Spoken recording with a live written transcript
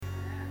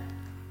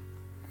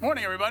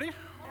Morning, everybody.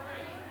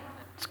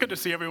 It's good to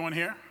see everyone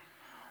here. A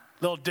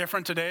little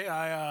different today.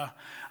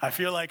 I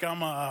feel like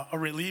I'm a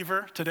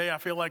reliever today. I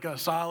feel like a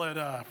solid,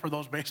 for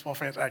those baseball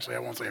fans, actually, I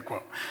won't say a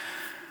quote.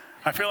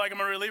 I feel like I'm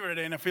a reliever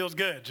today, and it feels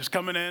good. Just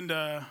coming in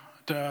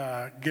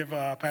to give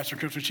Pastor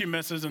Chris, which he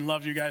misses and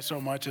loves you guys so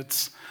much.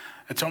 It's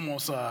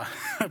almost a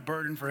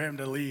burden for him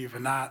to leave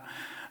and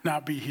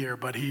not be here.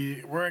 But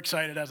we're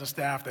excited as a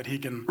staff that he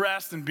can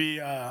rest and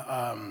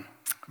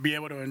be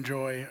able to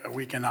enjoy a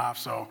weekend off.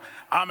 So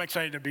I'm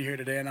excited to be here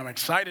today, and I'm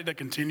excited to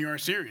continue our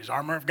series,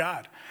 Armor of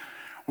God.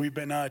 We've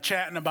been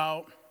chatting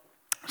about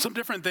some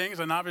different things,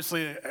 and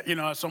obviously,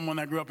 as someone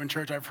that grew up in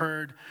church, I've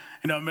heard,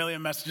 a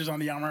million messages on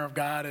the armor of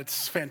God.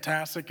 It's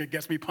fantastic. It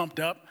gets me pumped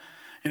up.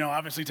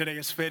 Obviously today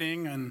is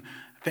fitting, and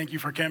thank you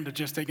for Kim to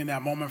just taking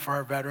that moment for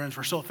our veterans.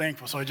 We're so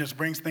thankful. So it just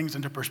brings things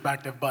into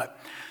perspective. But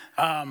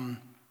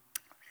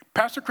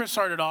Pastor Chris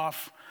started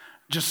off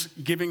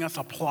just giving us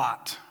a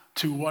plot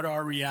to what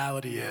our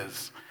reality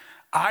is.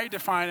 I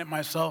define it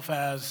myself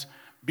as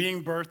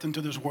being birthed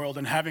into this world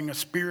and having a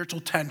spiritual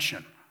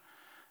tension.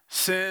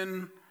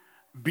 Sin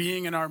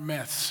being in our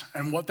midst,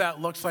 and what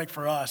that looks like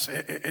for us,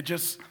 it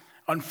just,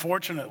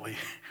 unfortunately,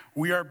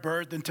 we are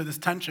birthed into this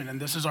tension, and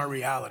this is our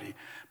reality.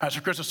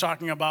 Pastor Chris was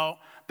talking about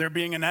there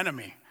being an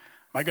enemy.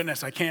 My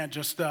goodness, I can't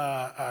just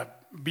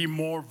be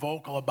more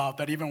vocal about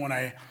that, even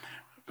when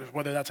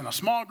whether that's in a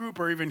small group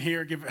or even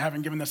here,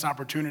 having given this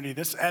opportunity.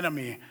 This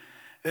enemy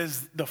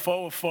is the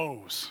foe of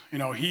foes.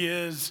 He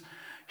is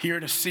here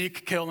to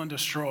seek, kill, and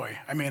destroy.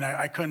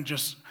 I couldn't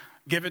just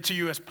give it to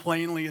you as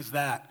plainly as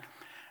that.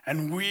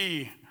 And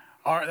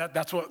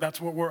that's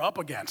what we're up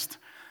against.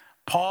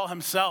 Paul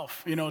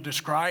himself,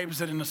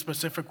 describes it in a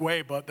specific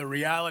way, but the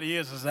reality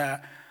is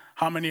that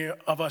how many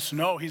of us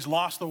know he's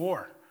lost the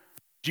war?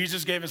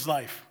 Jesus gave his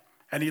life,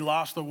 and he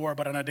lost the war,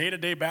 but on a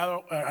day-to-day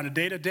battle,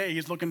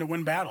 he's looking to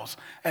win battles,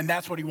 and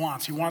that's what he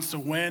wants. He wants to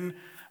win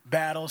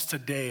battles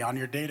today, on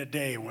your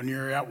day-to-day, when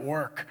you're at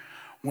work,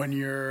 when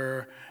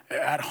you're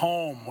at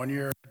home, when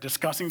you're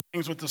discussing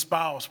things with the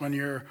spouse, when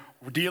you're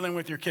dealing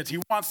with your kids. He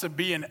wants to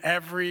be in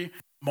every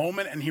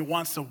moment, and he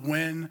wants to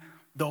win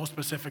those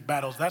specific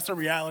battles. That's the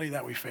reality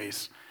that we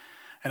face.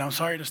 And I'm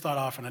sorry to start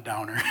off in a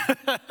downer,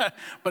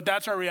 but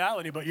that's our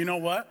reality. But you know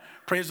what?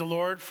 Praise the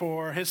Lord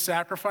for his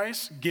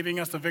sacrifice,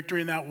 giving us the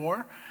victory in that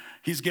war.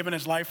 He's given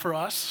his life for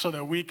us so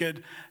that we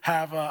could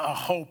have a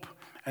hope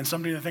and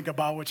something to think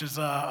about, which is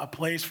a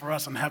place for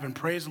us in heaven.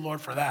 Praise the Lord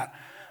for that.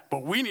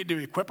 But we need to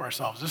equip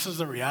ourselves. This is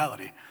the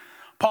reality.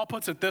 Paul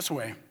puts it this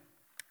way,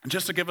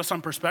 just to give us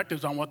some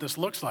perspectives on what this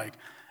looks like.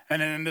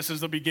 And then this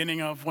is the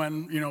beginning of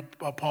when,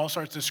 Paul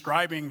starts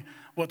describing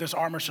what this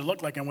armor should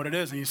look like and what it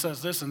is. And he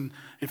says this in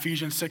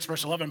Ephesians 6,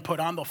 verse 11, put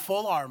on the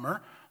full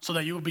armor so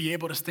that you will be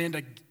able to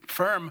stand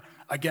firm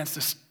against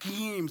the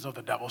schemes of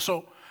the devil.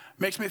 So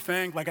makes me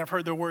think, I've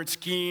heard the word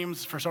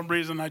schemes. For some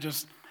reason,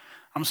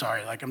 I'm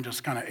sorry, I'm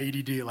just kind of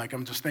ADD,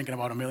 I'm just thinking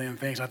about a million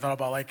things. I thought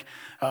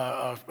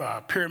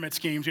about pyramid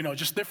schemes,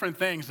 just different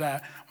things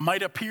that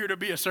might appear to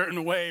be a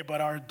certain way but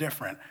are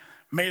different.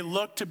 May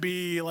look to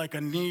be like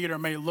a need or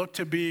may look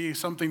to be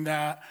something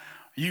that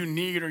you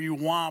need or you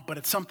want, but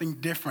it's something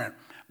different.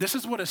 This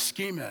is what a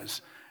scheme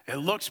is. It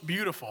looks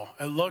beautiful.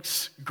 It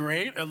looks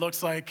great.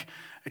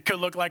 It could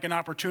look like an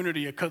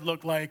opportunity. It could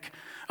look like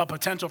a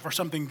potential for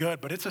something good,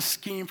 but it's a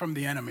scheme from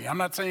the enemy. I'm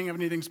not saying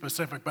anything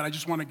specific, but I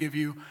just want to give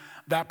you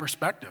that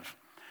perspective.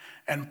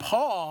 And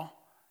Paul,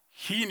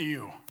 he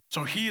knew.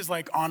 So he's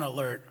on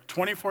alert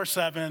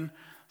 24/7,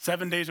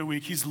 7 days a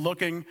week. He's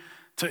looking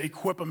to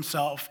equip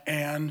himself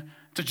and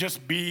to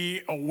just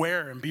be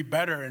aware and be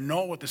better and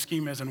know what the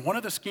scheme is. And one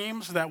of the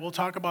schemes that we'll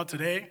talk about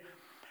today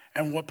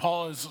and what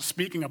Paul is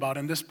speaking about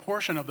in this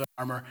portion of the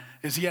armor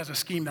is he has a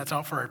scheme that's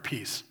out for our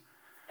peace.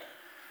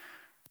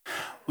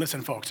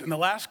 Listen, folks, in the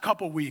last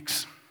couple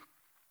weeks,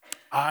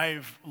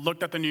 I've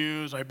looked at the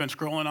news, I've been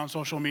scrolling on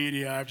social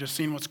media, I've just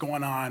seen what's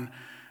going on,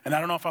 and I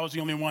don't know if I was the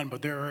only one,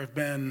 but there have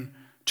been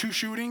 2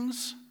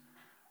 shootings,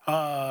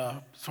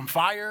 some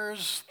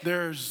fires,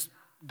 there's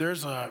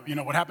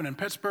what happened in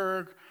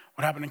Pittsburgh,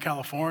 what happened in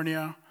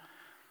California.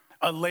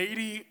 A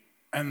lady,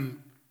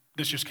 and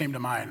this just came to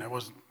mind, it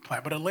wasn't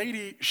planned, but a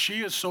lady,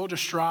 she is so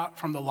distraught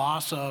from the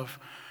loss of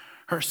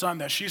her son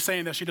that she's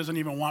saying that she doesn't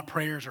even want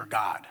prayers or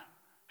God.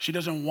 She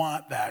doesn't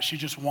want that. She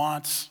just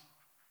wants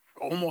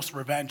almost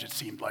revenge, it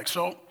seemed like.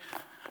 So,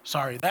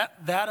 sorry,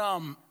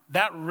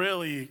 that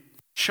really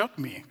shook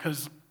me,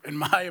 because in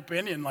my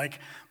opinion,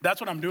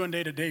 that's what I'm doing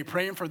day to day,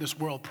 praying for this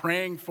world,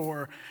 praying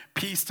for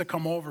peace to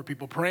come over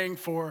people, praying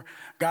for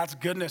God's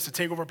goodness to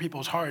take over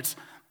people's hearts.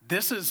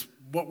 This is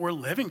what we're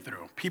living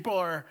through.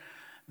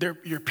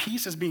 Your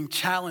peace is being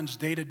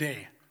challenged day to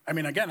day.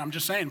 Again, I'm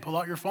just saying, pull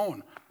out your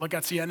phone, look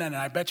at CNN, and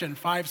I bet you in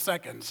 5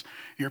 seconds,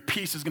 your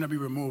peace is going to be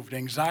removed.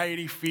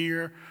 Anxiety,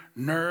 fear,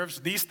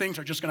 nerves, these things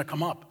are just going to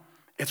come up.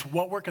 It's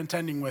what we're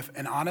contending with,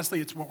 and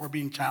honestly, it's what we're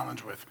being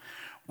challenged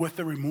with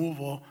the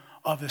removal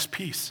of this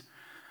peace.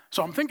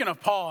 So I'm thinking of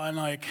Paul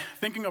and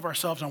thinking of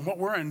ourselves and what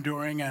we're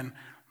enduring, and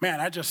man,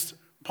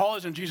 Paul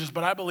isn't Jesus,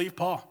 but I believe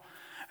Paul.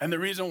 And the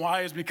reason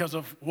why is because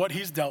of what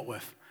he's dealt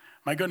with.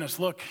 My goodness,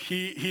 look,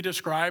 he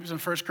describes in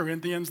 1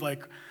 Corinthians,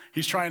 like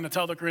he's trying to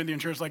tell the Corinthian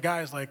church, like,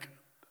 guys, like,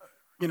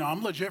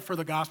 I'm legit for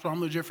the gospel. I'm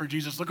legit for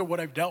Jesus. Look at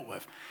what I've dealt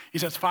with. He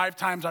says, 5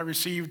 times I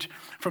received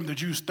from the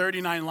Jews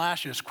 39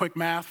 lashes. Quick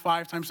math,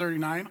 5 times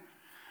 39.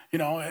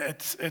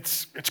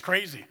 It's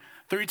crazy.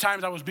 3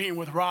 times I was beaten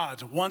with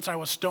rods. Once I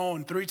was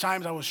stoned. 3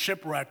 times I was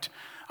shipwrecked.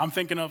 I'm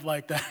thinking of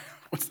like that,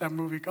 what's that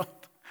movie called?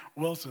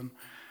 Wilson.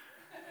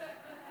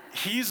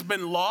 He's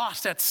been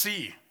lost at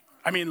sea.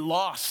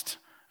 Lost.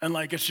 And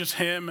like, it's just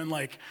him and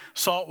like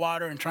salt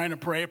water and trying to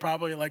pray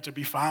probably like to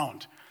be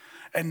found.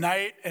 A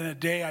night and a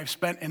day I've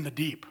spent in the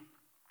deep.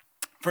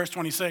 Verse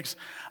 26,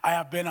 I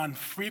have been on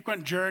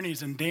frequent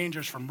journeys and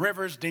dangers from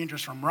rivers,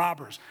 dangers from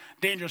robbers,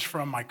 dangers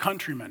from my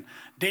countrymen,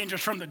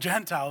 dangers from the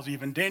Gentiles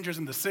even, dangers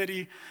in the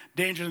city,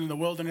 dangers in the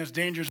wilderness,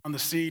 dangers on the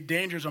sea,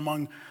 dangers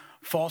among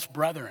false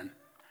brethren.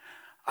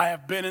 I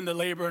have been in the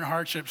labor and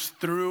hardships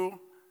through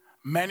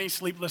many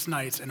sleepless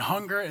nights, in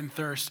hunger and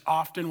thirst,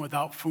 often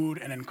without food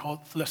and in cold.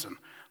 Listen,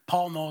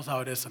 Paul knows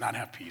how it is to not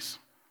have peace.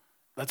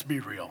 Let's be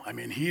real.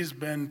 He's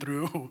been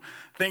through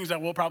things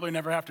that we'll probably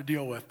never have to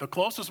deal with. The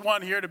closest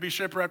one here to be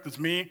shipwrecked was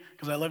me,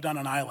 because I lived on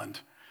an island.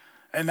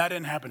 And that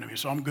didn't happen to me,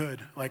 so I'm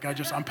good.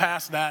 I'm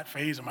past that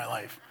phase of my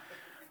life.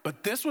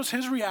 But this was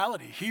his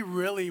reality. He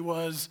really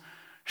was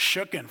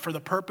shooken for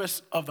the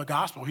purpose of the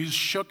gospel. He's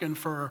shooken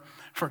for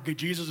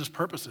Jesus'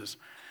 purposes.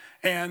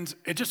 And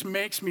it just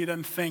makes me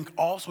then think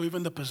also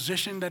even the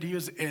position that he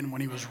was in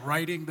when he was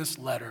writing this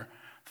letter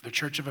to the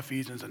church of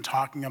Ephesians and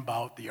talking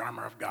about the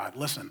armor of God.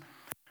 Listen,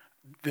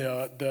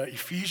 the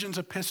Ephesians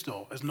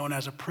epistle is known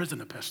as a prison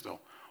epistle.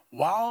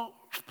 While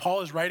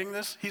Paul is writing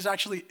this, he's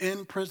actually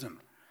in prison,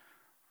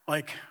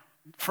 like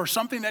for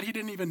something that he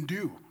didn't even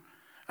do.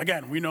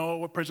 Again, we know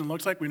what prison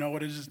looks like. We know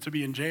what it is to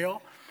be in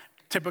jail.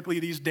 Typically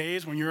these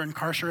days when you're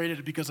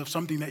incarcerated because of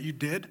something that you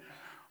did,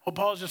 well,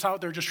 Paul's just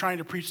out there just trying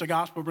to preach the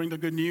gospel, bring the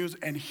good news,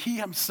 and he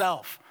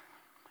himself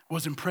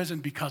was in prison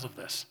because of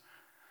this.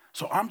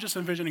 So I'm just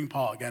envisioning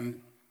Paul.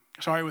 Again,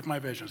 sorry with my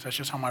visions. That's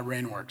just how my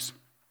brain works.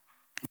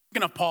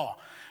 Thinking of Paul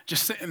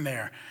just sitting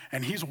there,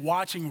 and he's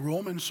watching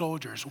Roman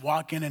soldiers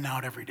walk in and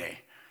out every day.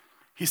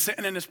 He's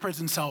sitting in his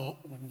prison cell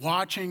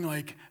watching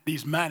like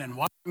these men and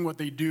watching what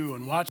they do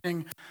and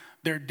watching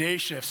their day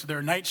shifts,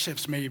 their night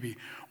shifts maybe,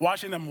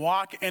 watching them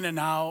walk in and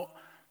out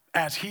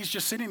as he's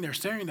just sitting there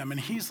staring at them. And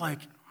he's like,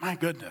 my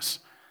goodness,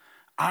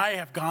 I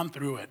have gone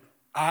through it.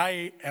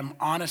 I am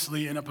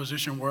honestly in a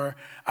position where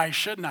I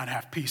should not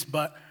have peace,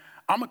 but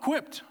I'm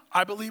equipped.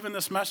 I believe in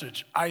this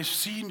message. I've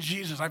seen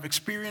Jesus. I've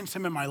experienced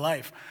him in my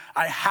life.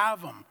 I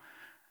have him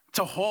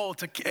to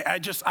hold.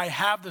 I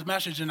have this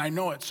message and I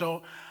know it.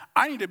 So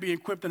I need to be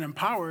equipped and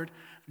empowered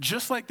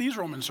just like these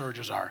Roman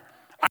soldiers are.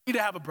 I need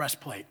to have a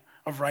breastplate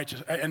of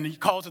righteousness, and he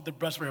calls it the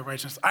breastplate of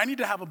righteousness. I need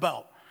to have a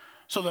belt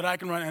so that I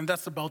can run, and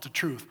that's the belt of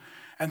truth.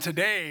 And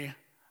today,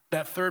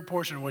 that third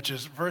portion, which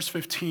is verse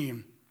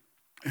 15,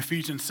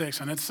 Ephesians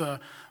 6, and it's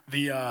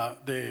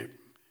the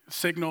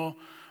signal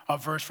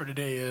of verse for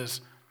today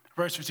is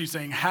verse 15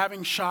 saying,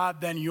 having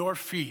shod then your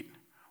feet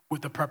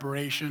with the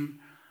preparation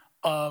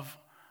of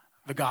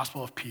the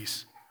gospel of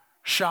peace.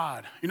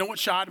 Shod. You know what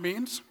shod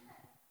means?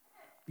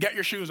 Get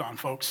your shoes on,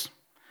 folks.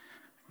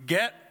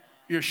 Get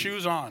your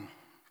shoes on.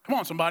 Come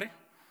on, somebody.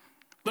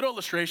 Little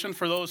illustration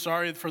for those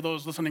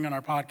listening on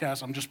our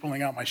podcast. I'm just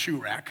pulling out my shoe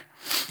rack.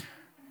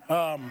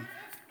 Yeah,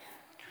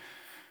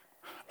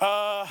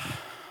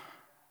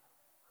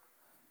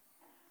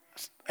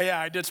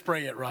 I did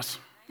spray it, Russ.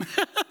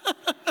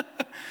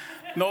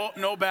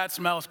 No bad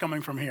smells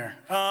coming from here.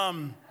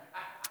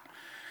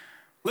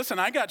 Listen,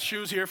 I got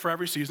shoes here for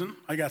every season.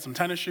 I got some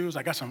tennis shoes.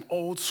 I got some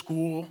old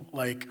school,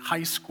 like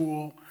high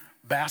school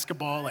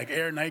basketball, like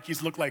Air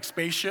Nikes look like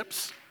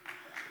spaceships.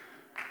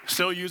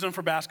 Still use them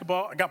for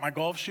basketball. I got my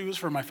golf shoes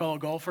for my fellow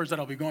golfers that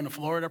I'll be going to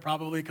Florida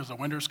probably because the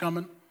winter's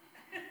coming.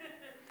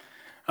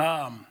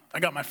 I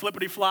got my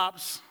flippity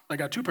flops. I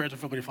got 2 pairs of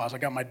flippity flops. I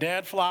got my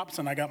dad flops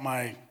and I got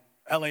my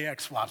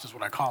LAX flops is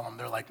what I call them.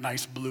 They're like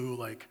nice blue,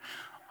 like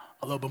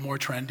a little bit more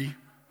trendy.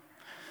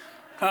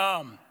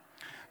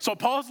 So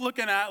Paul's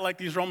looking at like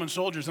these Roman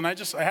soldiers, and I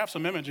have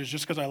some images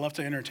just because I love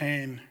to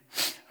entertain,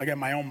 again,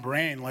 my own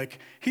brain. Like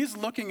he's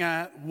looking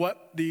at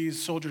what these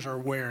soldiers are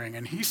wearing,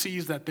 and he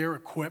sees that they're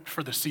equipped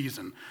for the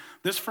season.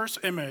 This first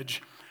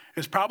image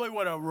is probably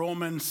what a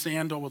Roman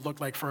sandal would look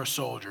like for a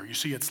soldier. You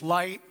see it's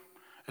light,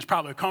 it's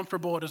probably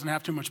comfortable, it doesn't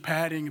have too much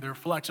padding, they're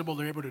flexible,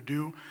 they're able to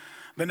do.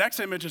 The next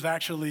image is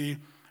actually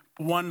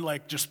one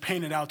like just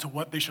painted out to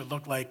what they should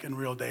look like in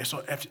real day.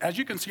 So as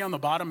you can see on the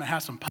bottom, it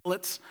has some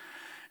pellets.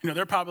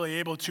 They're probably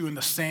able to, in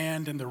the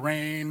sand, in the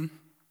rain,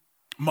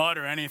 mud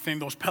or anything,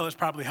 those pellets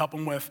probably help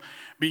them with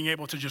being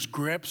able to just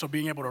grip, so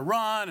being able to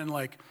run and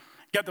like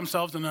get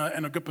themselves in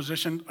a good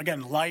position.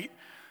 Again, light,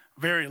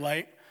 very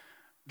light.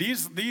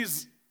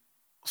 These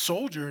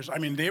soldiers,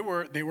 they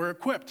were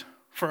equipped.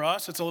 For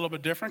us, it's a little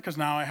bit different because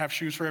now I have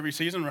shoes for every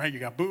season, right? You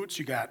got boots,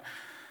 you got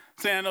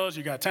sandals,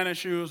 you got tennis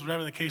shoes,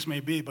 whatever the case may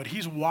be. But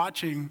he's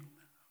watching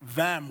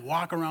them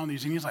walk around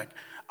these, and he's like,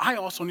 I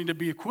also need to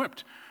be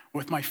equipped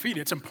with my feet.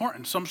 It's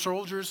important. Some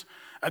soldiers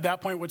at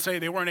that point would say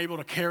they weren't able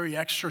to carry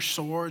extra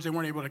swords, they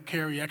weren't able to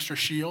carry extra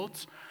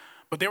shields,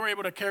 but they were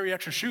able to carry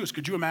extra shoes.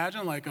 Could you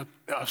imagine like a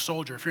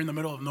soldier, if you're in the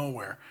middle of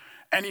nowhere,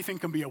 anything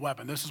can be a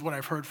weapon. This is what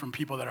I've heard from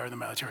people that are in the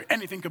military.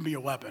 Anything can be a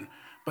weapon.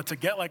 But to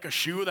get like a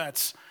shoe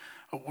that's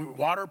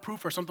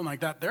waterproof or something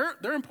like that,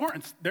 they're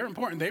important. They're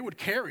important. They would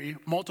carry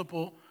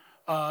multiple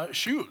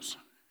shoes.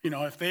 You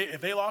know, if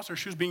they lost their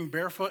shoes being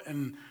barefoot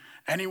and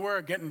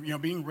anywhere,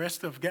 being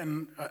risked of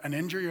getting an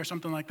injury or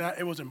something like that,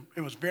 it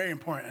was very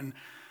important. And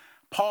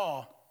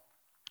Paul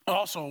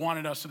also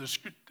wanted us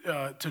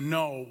to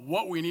know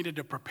what we needed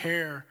to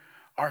prepare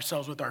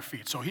ourselves with our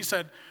feet. So he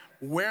said,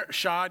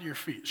 shod your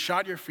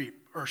feet,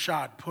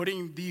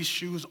 putting these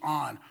shoes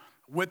on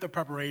with the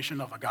preparation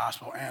of the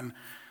gospel. And,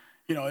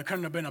 it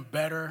couldn't have been a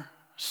better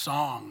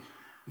song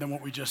than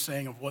what we just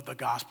sang of what the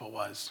gospel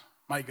was.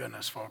 My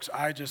goodness, folks.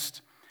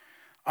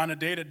 On a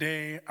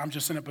day-to-day, I'm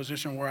just in a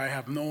position where I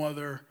have no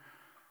other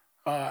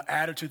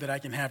attitude that I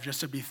can have just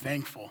to be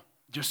thankful,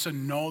 just to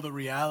know the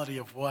reality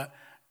of what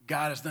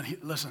God has done.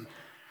 Listen,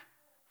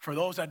 for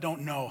those that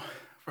don't know,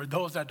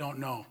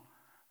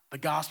 the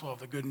gospel of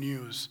the good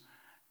news,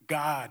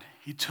 God,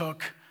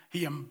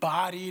 he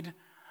embodied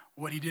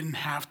what he didn't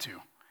have to.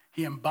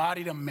 He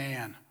embodied a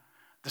man,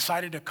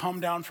 decided to come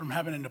down from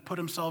heaven and to put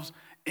himself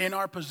in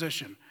our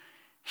position.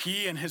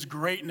 He and his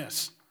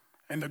greatness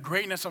and the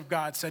greatness of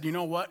God said, you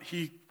know what?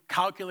 He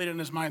calculated in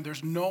his mind,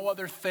 there's no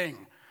other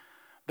thing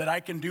that I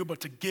can do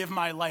but to give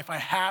my life. I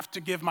have to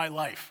give my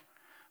life.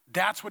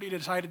 That's what he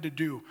decided to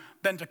do.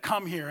 Then to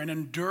come here and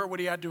endure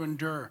what he had to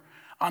endure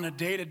on a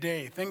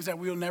day-to-day, things that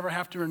we'll never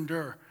have to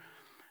endure.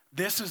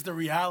 This is the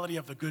reality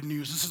of the good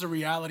news. This is the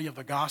reality of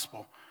the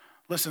gospel.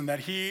 Listen, that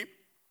he,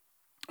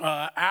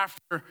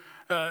 after,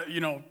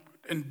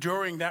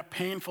 enduring that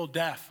painful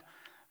death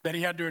that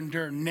he had to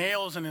endure,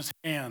 nails in his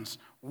hands,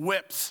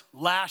 whips,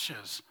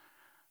 lashes,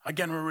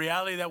 again, a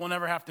reality that we'll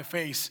never have to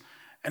face,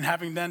 and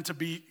having then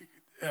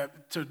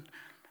to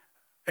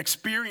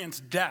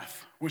experience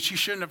death, which he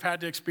shouldn't have had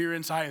to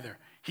experience either.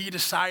 He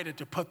decided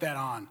to put that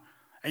on.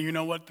 And you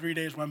know what? 3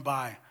 days went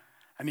by,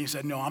 and he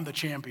said, no, I'm the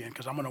champion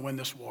because I'm going to win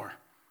this war.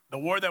 The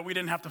war that we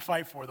didn't have to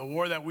fight for, the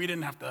war that we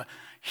didn't have to,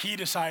 he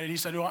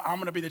said, well, I'm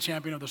going to be the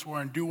champion of this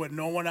war and do what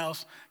no one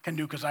else can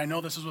do because I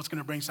know this is what's going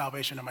to bring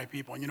salvation to my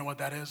people. And you know what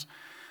that is?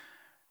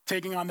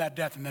 Taking on that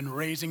death and then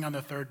raising on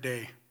the third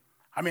day.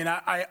 I mean,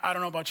 I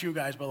don't know about you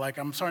guys, but like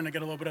I'm starting to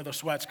get a little bit of the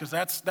sweats because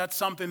that's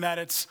something that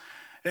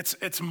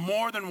it's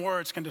more than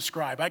words can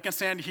describe. I can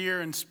stand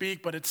here and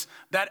speak, but it's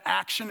that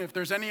action, if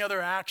there's any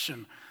other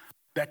action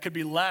that could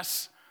be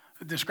less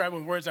described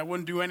with words that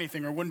wouldn't do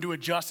anything or wouldn't do it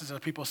justice, as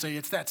people say,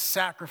 it's that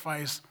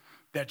sacrifice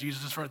that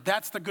Jesus is for.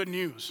 That's the good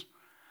news.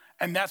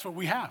 And that's what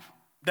we have.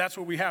 That's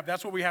what we have.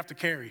 That's what we have to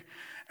carry.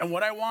 And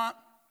what I want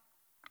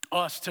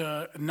us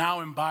to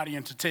now embody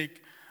and to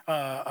take,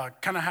 kind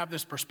of have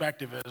this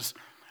perspective is,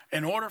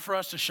 in order for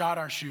us to shod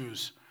our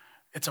shoes,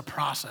 it's a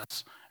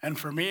process. And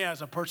for me,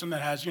 as a person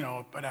that has,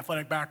 an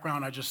athletic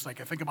background, I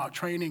think about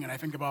training and I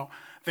think about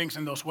things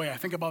in those ways. I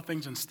think about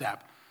things in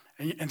steps.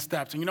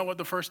 And you know what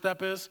the first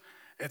step is?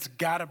 It's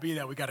got to be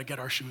that we got to get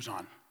our shoes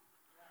on.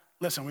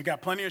 Listen, we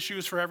got plenty of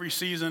shoes for every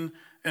season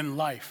in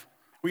life.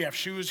 We have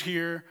shoes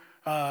here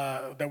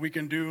that we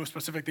can do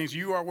specific things.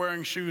 You are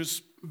wearing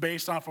shoes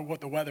based off of what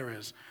the weather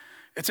is.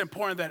 It's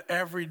important that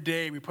every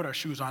day we put our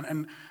shoes on.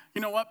 And you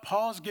know what?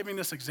 Paul's giving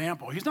this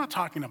example. He's not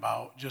talking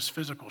about just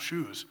physical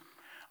shoes.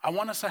 I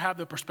want us to have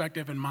the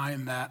perspective in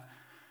mind that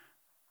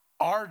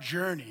our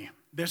journey,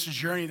 this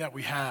journey that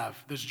we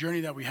have,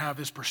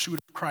 this pursuit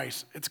of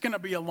Christ, it's going to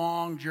be a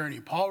long journey.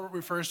 Paul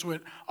refers to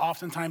it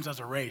oftentimes as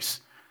a race.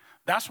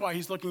 That's why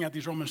he's looking at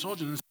these Roman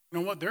soldiers and saying, you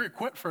know what? They're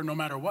equipped for no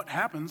matter what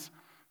happens.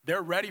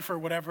 They're ready for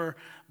whatever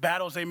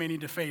battles they may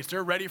need to face.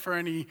 They're ready for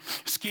any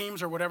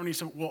schemes or whatever. And he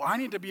said, well, I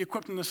need to be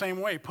equipped in the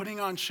same way, putting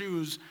on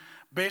shoes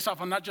based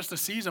off of not just the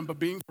season, but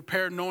being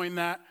prepared, knowing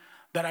that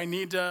I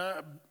need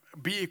to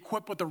be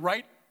equipped with the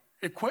right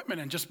equipment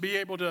and just be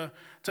able to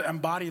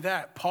embody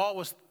that. Paul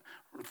was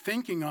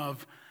thinking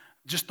of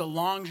just the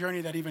long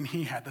journey that even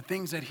he had, the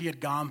things that he had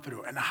gone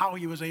through, and how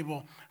he was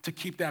able to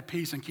keep that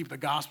peace and keep the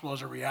gospel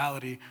as a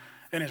reality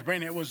in his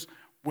brain. It was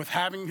with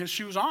having his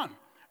shoes on.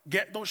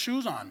 Get those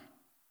shoes on.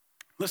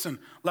 Listen,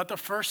 let the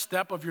first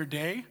step of your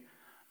day,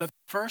 the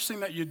first thing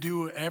that you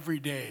do every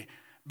day,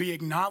 be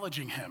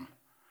acknowledging him.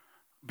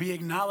 Be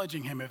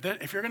acknowledging him.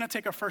 If you're going to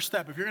take a first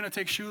step, if you're going to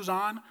take shoes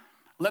on,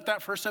 let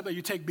that first step that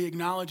you take be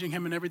acknowledging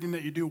him in everything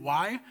that you do.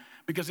 Why?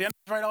 Because the end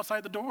is right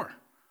outside the door.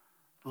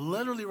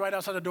 Literally right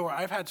outside the door.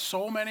 I've had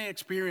so many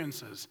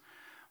experiences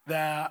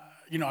that,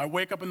 I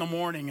wake up in the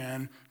morning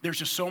and there's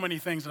just so many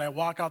things that I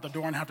walk out the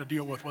door and have to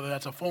deal with, whether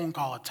that's a phone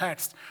call, a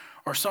text,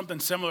 or something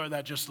similar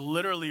that just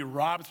literally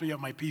robs me of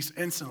my peace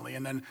instantly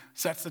and then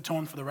sets the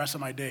tone for the rest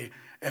of my day.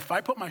 If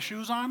I put my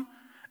shoes on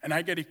and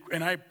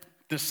I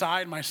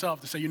decide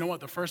myself to say, you know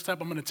what, the first step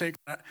I'm going to take,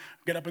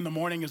 get up in the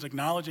morning is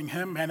acknowledging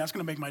him, man, that's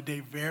going to make my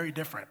day very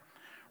different,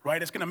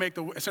 right? It's going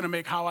to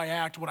make how I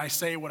act, what I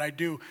say, what I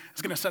do.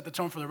 It's going to set the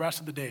tone for the rest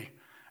of the day.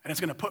 And it's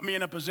going to put me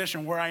in a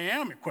position where I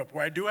am equipped,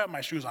 where I do have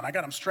my shoes on. I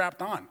got them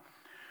strapped on.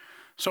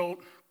 So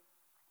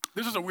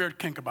this is a weird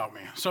kink about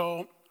me.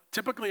 So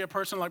typically a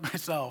person like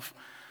myself,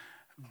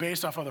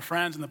 based off of the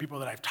friends and the people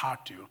that I've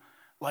talked to,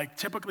 like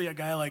typically a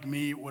guy like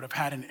me would have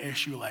had an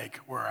issue like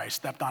where I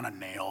stepped on a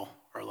nail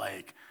or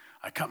like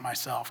I cut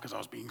myself because I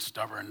was being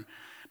stubborn,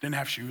 didn't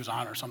have shoes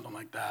on or something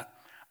like that.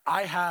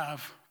 I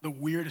have the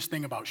weirdest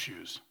thing about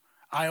shoes.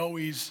 I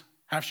always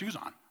have shoes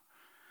on.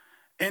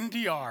 In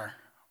DR,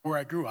 where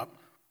I grew up,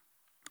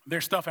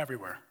 there's stuff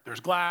everywhere. There's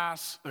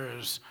glass,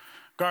 there's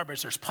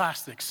garbage, there's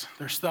plastics,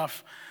 there's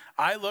stuff.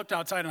 I looked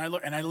outside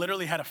and I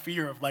literally had a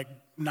fear of like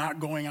not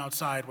going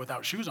outside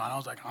without shoes on. I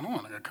was like, I don't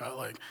want to get cut.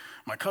 Like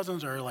my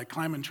cousins are like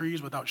climbing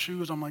trees without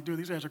shoes. I'm like, dude,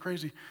 these guys are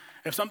crazy.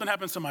 If something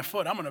happens to my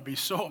foot, I'm gonna be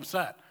so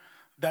upset.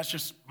 That's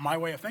just my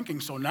way of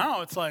thinking. So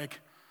now it's like,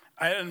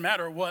 it doesn't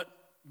matter what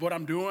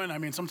I'm doing. I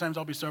mean, sometimes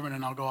I'll be serving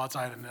and I'll go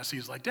outside and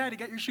he's like, Daddy,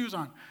 get your shoes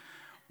on.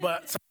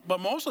 But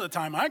most of the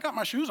time, I got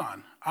my shoes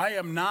on. I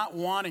am not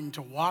wanting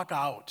to walk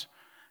out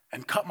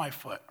and cut my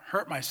foot,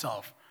 hurt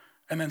myself,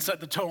 and then set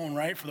the tone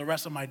right for the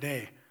rest of my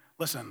day.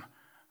 Listen,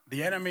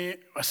 the enemy,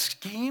 a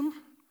scheme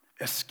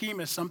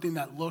is something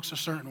that looks a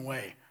certain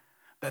way,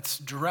 that's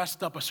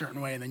dressed up a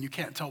certain way, and then you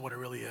can't tell what it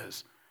really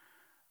is.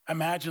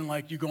 Imagine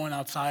like you going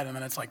outside and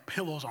then it's like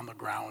pillows on the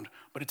ground,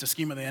 but it's a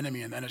scheme of the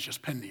enemy and then it's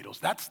just pin needles.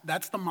 That's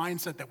the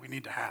mindset that we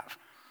need to have.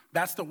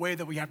 That's the way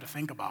that we have to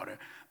think about it,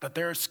 that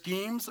there are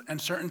schemes and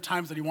certain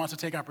times that he wants to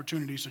take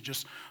opportunities to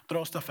just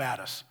throw stuff at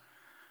us.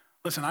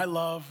 Listen, I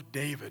love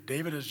David.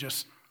 David is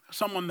just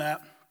someone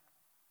that,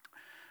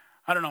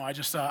 I don't know,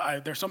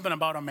 there's something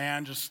about a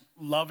man just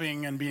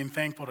loving and being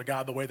thankful to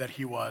God the way that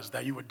he was,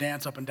 that you would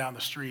dance up and down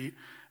the street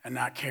and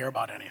not care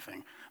about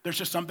anything. There's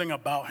just something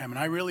about him, and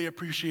I really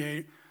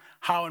appreciate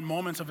how in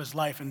moments of his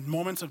life, in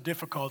moments of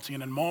difficulty,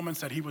 and in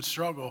moments that he would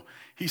struggle,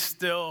 he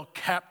still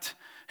kept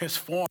his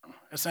form,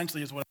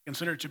 essentially is what I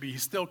consider it to be. He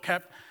still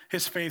kept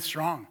his faith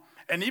strong.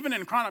 And even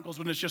in Chronicles,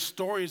 when it's just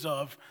stories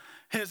of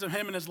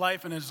him and his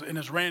life and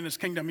his reign and his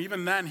kingdom,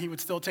 even then he would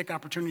still take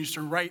opportunities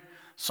to write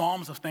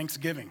psalms of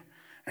thanksgiving.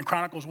 In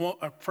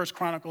First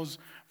Chronicles,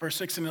 verse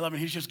 6 and 11,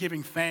 he's just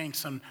giving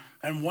thanks. And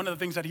one of the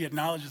things that he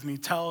acknowledges, and he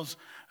tells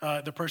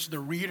the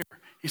reader,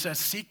 he says,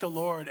 seek the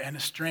Lord and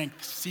his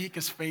strength, seek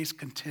his face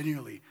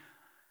continually.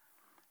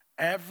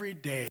 Every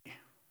day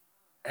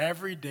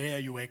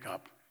you wake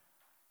up,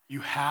 you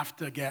have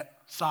to get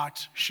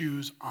socks,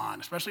 shoes on,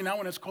 especially now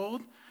when it's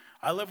cold.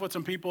 I live with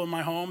some people in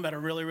my home that are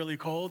really, really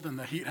cold, and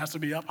the heat has to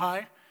be up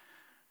high.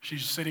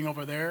 She's sitting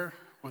over there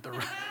with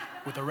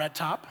a red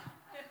top.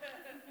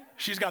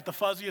 She's got the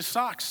fuzziest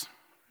socks.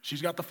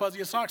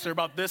 They're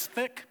about this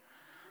thick.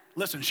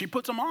 Listen, she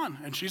puts them on,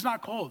 and she's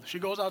not cold. She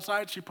goes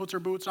outside, she puts her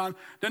boots on.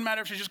 Doesn't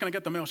matter if she's just going to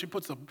get the mail. She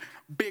puts the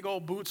big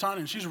old boots on,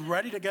 and she's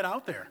ready to get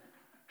out there.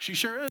 She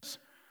sure is.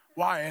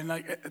 Why? And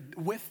like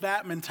with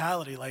that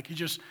mentality, like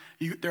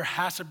there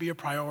has to be a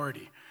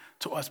priority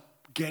to us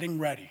getting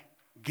ready,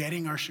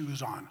 getting our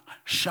shoes on,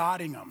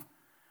 shodding them,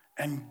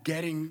 and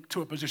getting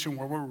to a position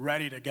where we're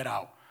ready to get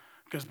out.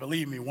 Because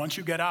believe me, once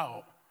you get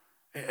out,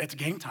 it's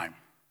game time.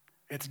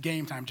 It's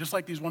game time. Just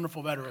like these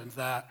wonderful veterans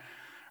that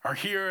are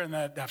here and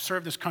that have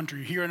served this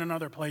country here and in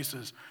other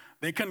places,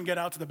 they couldn't get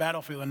out to the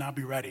battlefield and not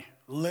be ready.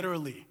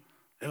 Literally,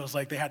 it was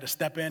like they had to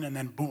step in and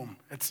then boom,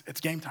 it's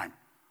game time.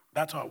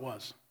 That's how it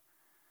was.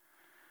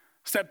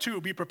 Step 2,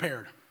 be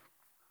prepared.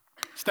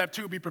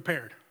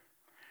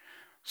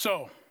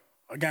 So,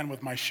 again,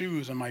 with my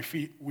shoes and my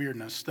feet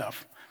weirdness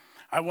stuff,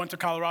 I went to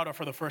Colorado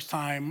for the first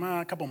time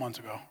a couple months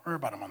ago, or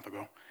about a month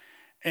ago.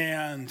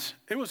 And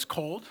it was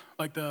cold.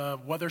 Like the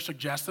weather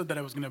suggested that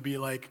it was going to be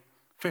like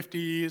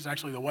 50s.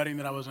 Actually, the wedding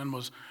that I was in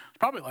was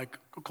probably like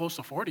close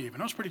to 40 even.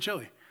 It was pretty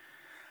chilly.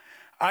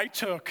 I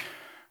took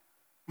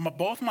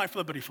both my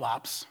flippity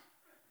flops,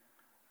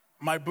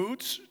 my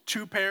boots,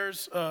 2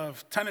 pairs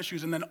of tennis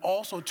shoes, and then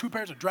also 2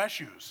 pairs of dress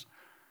shoes.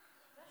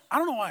 I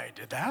don't know why I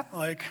did that.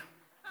 Like,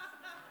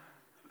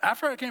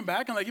 after I came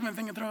back and like even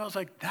thinking through, I was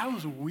like, that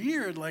was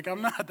weird. Like,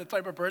 I'm not the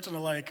type of person to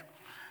like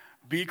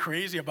be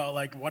crazy about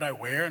like what I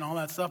wear and all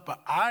that stuff. But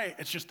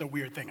it's just a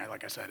weird thing.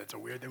 Like I said, it's a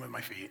weird thing with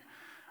my feet.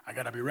 I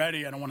gotta be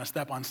ready. I don't want to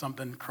step on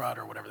something crud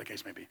or whatever the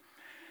case may be.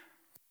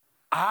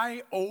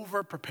 I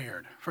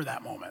over-prepared for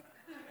that moment,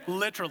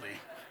 literally.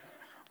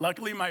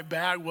 Luckily, my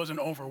bag wasn't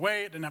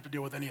overweight, didn't have to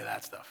deal with any of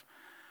that stuff.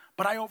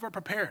 But I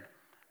over-prepared.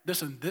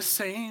 Listen, this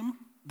same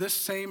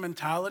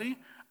mentality,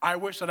 I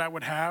wish that I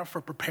would have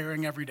for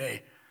preparing every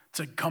day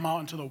to come out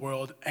into the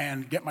world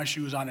and get my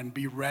shoes on and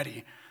be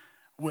ready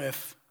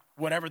with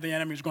whatever the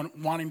enemy is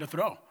wanting to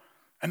throw.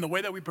 And the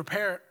way that we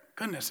prepare,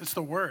 goodness, it's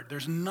the word.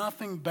 There's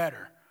nothing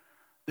better.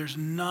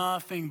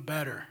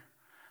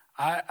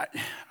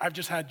 I've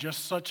just had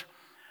such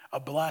a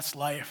blessed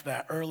life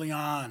that early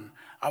on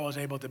I was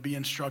able to be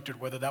instructed,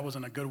 whether that was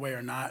in a good way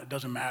or not, it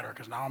doesn't matter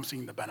because now I'm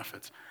seeing the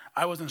benefits.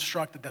 I was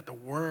instructed that the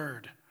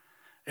word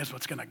is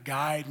what's going to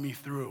guide me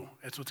through.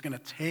 It's what's going to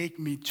take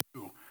me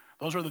to.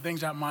 Those are the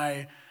things that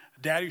my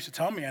dad used to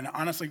tell me. And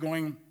honestly,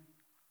 going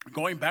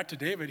back to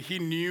David, he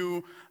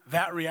knew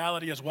that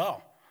reality as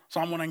well.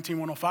 Psalm 119,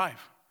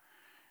 105.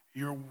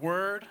 Your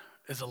word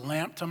is a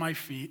lamp to my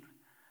feet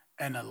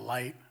and a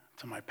light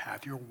to my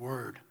path. Your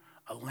word,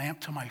 a lamp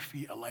to my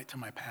feet, a light to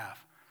my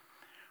path.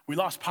 We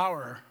lost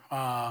power,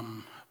 I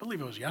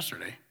believe it was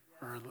yesterday,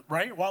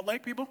 right? Walled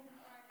Lake people?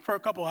 For a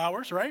couple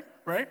hours, right?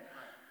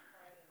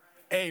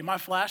 Hey, my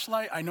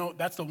flashlight, I know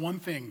that's the one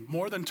thing.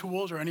 More than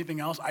tools or anything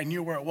else, I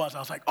knew where it was. I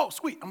was like, oh,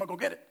 sweet, I'm going to go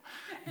get it.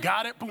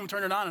 Got it, boom,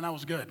 turned it on, and I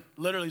was good.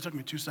 Literally took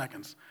me 2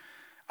 seconds.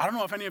 I don't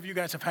know if any of you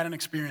guys have had an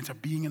experience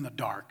of being in the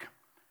dark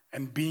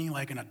and being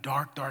like in a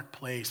dark, dark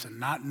place and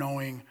not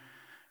knowing,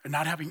 and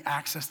not having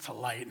access to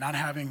light, not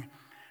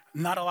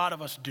a lot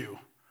of us do.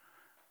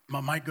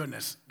 But my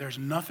goodness, there's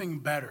nothing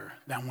better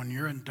than when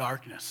you're in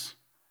darkness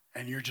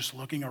and you're just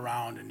looking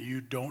around and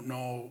you don't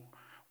know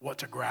what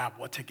to grab,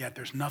 what to get.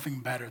 There's nothing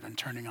better than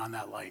turning on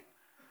that light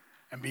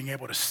and being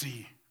able to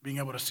see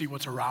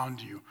what's around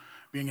you,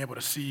 being able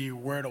to see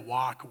where to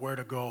walk, where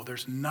to go.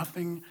 There's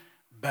nothing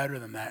better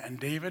than that. And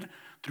David,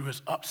 through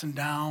his ups and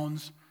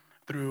downs,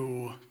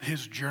 through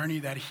his journey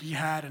that he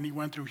had and he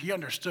went through, he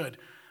understood,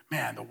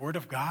 man, the word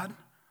of God,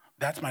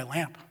 that's my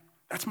lamp.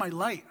 That's my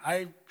light.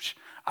 I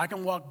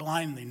can walk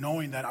blindly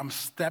knowing that I'm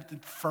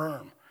stepped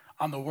firm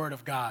on the word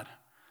of God,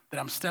 that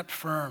I'm stepped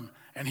firm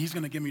and he's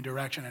going to give me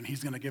direction and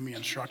he's going to give me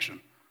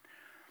instruction.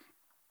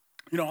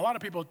 A lot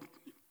of people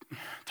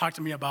talk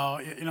to me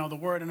about, the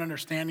word and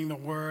understanding the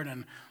word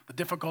and the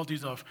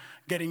difficulties of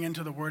getting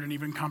into the word and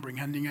even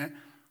comprehending it.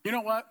 You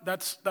know what?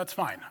 That's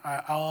fine.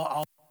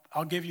 I'll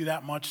give you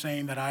that much,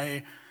 saying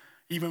that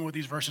even with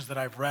these verses that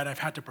I've read, I've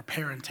had to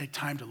prepare and take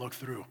time to look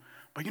through.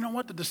 But you know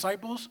what? The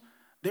disciples,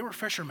 they were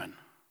fishermen.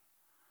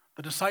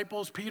 The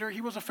disciples, Peter,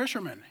 he was a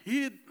fisherman.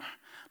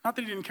 Not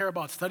that he didn't care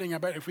about studying. I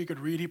bet if we could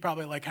read, he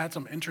probably had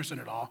some interest in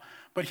it all.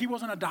 But he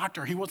wasn't a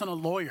doctor. He wasn't a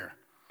lawyer.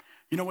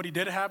 You know what he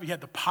did have? He had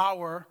the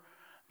power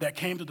that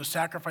came through the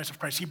sacrifice of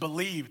Christ. He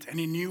believed and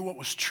he knew what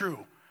was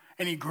true.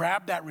 And he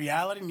grabbed that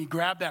reality and he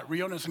grabbed that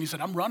realness and he said,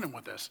 I'm running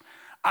with this.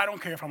 I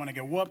don't care if I'm going to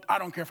get whooped. I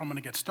don't care if I'm going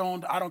to get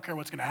stoned. I don't care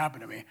what's going to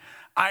happen to me.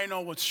 I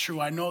know what's true.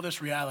 I know this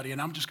reality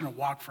and I'm just going to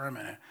walk firm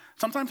in it.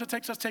 Sometimes it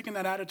takes us taking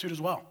that attitude as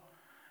well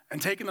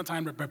and taking the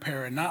time to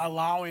prepare and not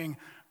allowing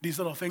these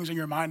little things in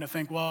your mind to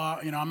think, well,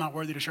 I'm not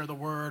worthy to share the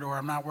word, or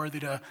I'm not worthy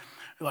to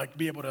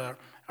be able to,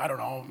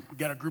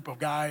 get a group of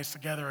guys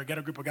together or get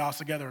a group of gals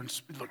together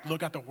and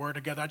look at the word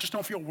together. I just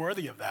don't feel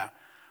worthy of that.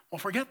 Well,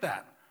 forget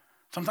that.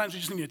 Sometimes we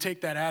just need to take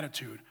that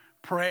attitude,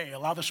 pray,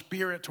 allow the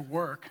Spirit to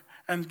work,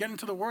 and get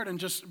into the word and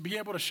just be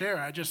able to share.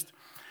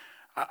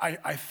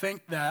 I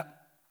think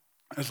that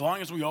as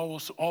long as we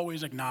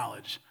always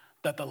acknowledge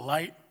that the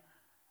light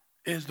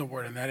is the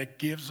word and that it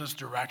gives us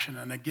direction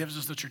and it gives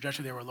us the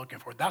trajectory that we're looking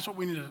for, that's what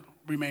we need to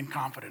remain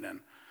confident in.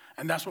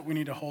 And that's what we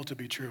need to hold to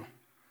be true.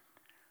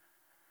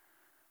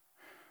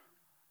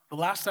 The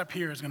last step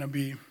here is going to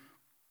be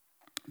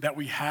that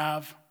we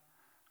have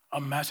a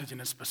message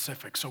and it's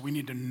specific. So we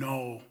need to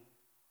know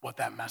what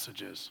that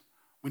message is.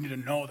 We need to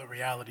know the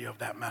reality of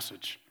that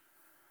message.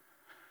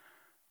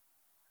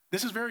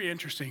 This is very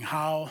interesting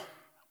how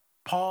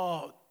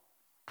Paul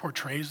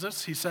portrays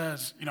this. He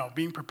says,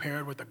 being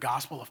prepared with the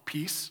gospel of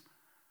peace.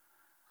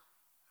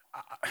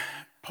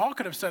 Paul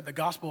could have said the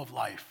gospel of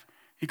life.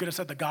 He could have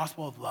said the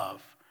gospel of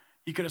love.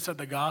 He could have said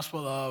the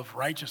gospel of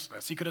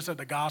righteousness. He could have said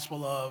the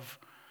gospel of,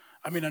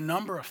 a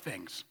number of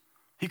things.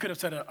 He could have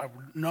said a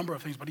number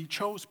of things, but he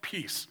chose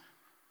peace.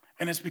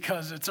 And it's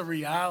because it's a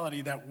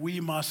reality that we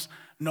must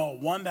know.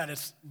 One, that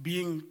it's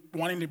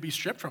wanting to be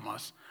stripped from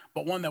us,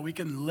 but one, that we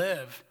can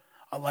live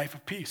a life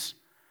of peace.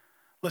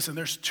 Listen,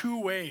 there's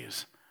two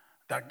ways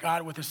that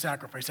God with his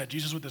sacrifice, that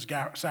Jesus with his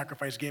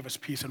sacrifice gave us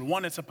peace. And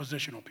one, it's a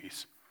positional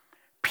peace.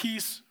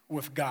 Peace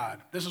with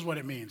God. This is what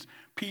it means.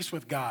 Peace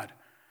with God.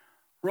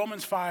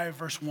 Romans 5,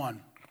 verse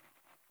 1.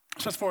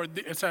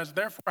 It says,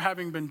 therefore,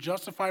 having been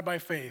justified by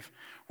faith,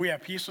 we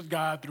have peace with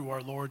God through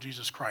our Lord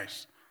Jesus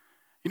Christ.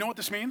 You know what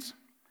this means?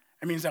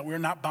 It means that we're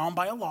not bound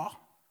by a law,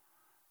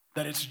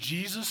 that it's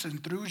Jesus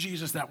and through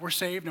Jesus that we're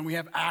saved and we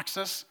have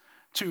access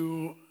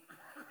to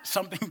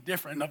something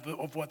different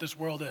of what this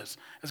world is.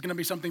 It's going to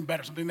be something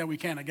better, something that we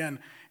can't, again,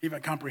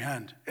 even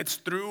comprehend. It's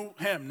through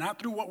him, not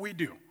through what we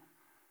do.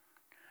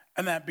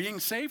 And that being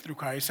saved through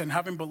Christ and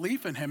having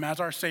belief in him as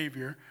our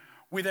Savior,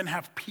 we then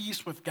have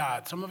peace with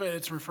God. Some of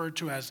it's referred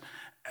to as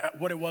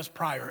what it was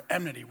prior,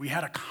 enmity. We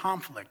had a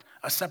conflict,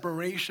 a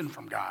separation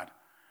from God.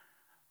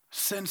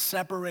 Sin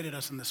separated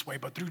us in this way,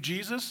 but through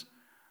Jesus,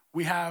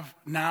 we have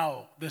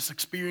now this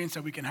experience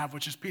that we can have,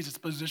 which is peace. It's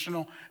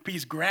positional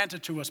peace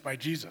granted to us by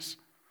Jesus.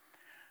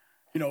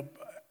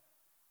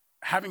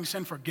 Having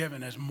sin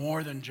forgiven is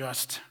more than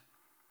just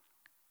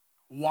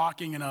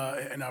walking in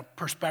a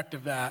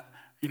perspective that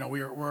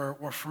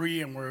we're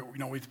free and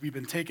we've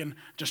been taken,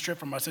 just stripped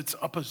from us. It's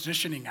a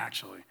positioning,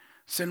 actually.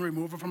 Sin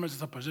removal from us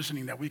is a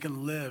positioning that we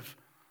can live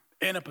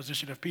in a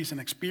position of peace and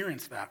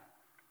experience that.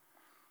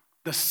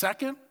 The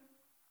second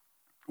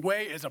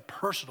way is a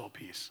personal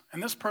peace.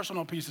 And this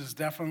personal peace is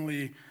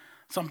definitely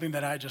something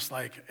that I just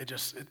like.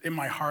 In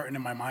my heart and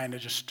in my mind, it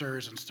just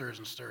stirs and stirs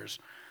and stirs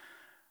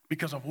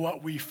because of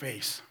what we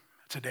face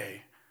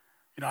today.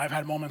 I've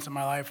had moments in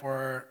my life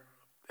where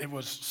it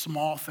was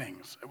small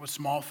things. It was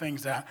small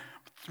things that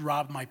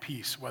robbed my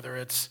peace, whether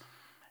it's,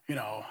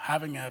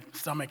 having a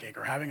stomach ache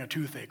or having a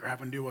toothache or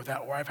having to deal with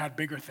that, or I've had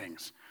bigger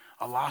things,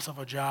 a loss of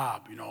a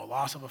job, a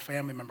loss of a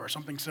family member, or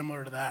something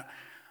similar to that.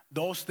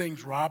 Those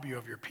things rob you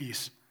of your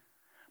peace.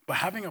 But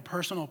having a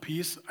personal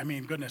peace,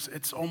 goodness,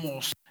 it's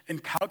almost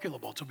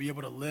incalculable to be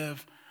able to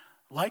live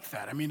like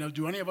that.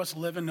 Do any of us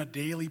live in a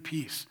daily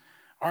peace?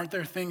 Aren't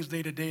there things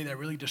day to day that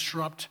really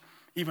disrupt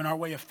even our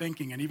way of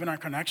thinking and even our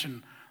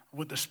connection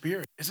with the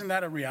Spirit? Isn't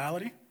that a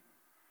reality?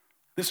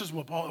 This is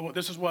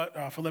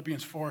what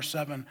Philippians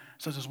 4:7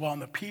 says as well.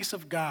 And the peace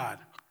of God,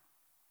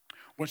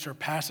 which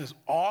surpasses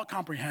all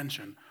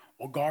comprehension,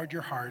 will guard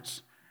your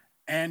hearts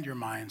and your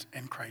minds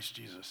in Christ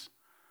Jesus.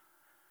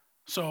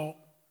 So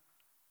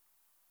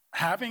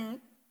having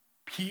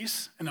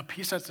peace, and a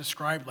peace that's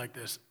described like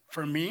this,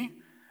 for me,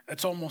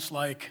 it's almost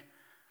like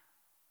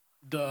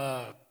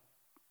the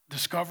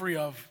discovery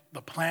of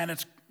the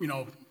planets,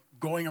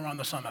 going around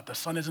the sun, that the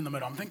sun is in the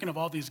middle. I'm thinking of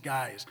all these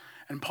guys,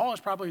 and Paul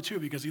is probably too,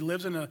 because he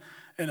lives in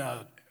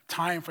a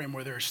time frame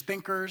where there's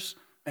thinkers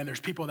and there's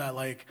people that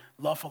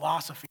love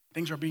philosophy.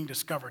 Things are being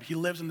discovered. He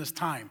lives in this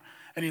time,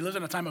 and he lives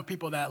in a time of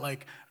people that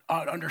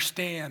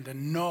understand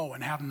and know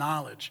and have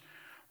knowledge.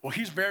 Well,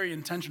 he's very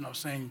intentional of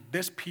saying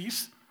this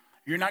peace,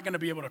 you're not going to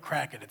be able to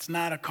crack it. It's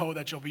not a code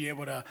that you'll be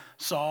able to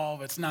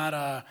solve. It's not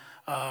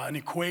an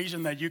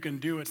equation that you can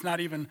do. It's not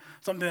even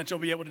something that you'll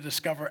be able to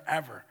discover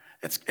ever.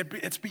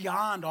 It's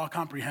beyond all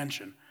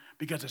comprehension,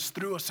 because it's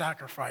through a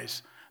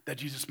sacrifice that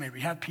Jesus made.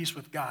 We have peace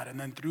with God, and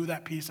then through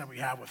that peace that we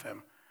have with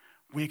him,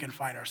 we can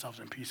find ourselves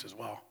in peace as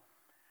well.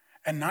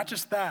 And not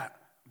just that,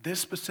 this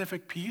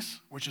specific peace,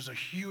 which is a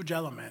huge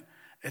element,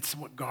 it's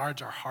what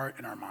guards our heart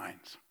and our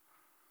minds.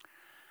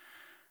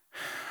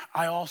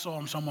 I also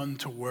am someone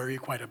to worry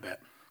quite a bit,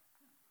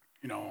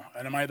 and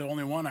am I the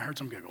only one? I heard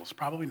some giggles.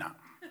 Probably not.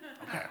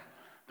 Okay.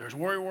 There's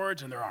worry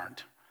words and there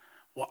aren't.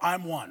 Well,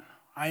 I'm one.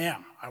 I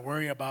am. I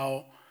worry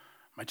about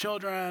my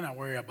children. I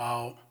worry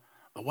about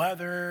the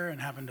weather and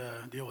having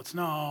to deal with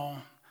snow.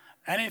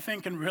 Anything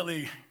can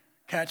really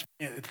catch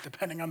me,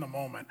 depending on the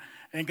moment,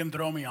 and can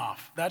throw me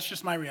off. That's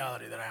just my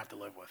reality that I have to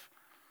live with.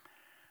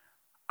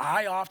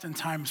 I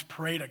oftentimes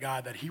pray to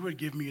God that he would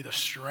give me the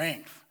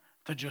strength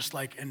to just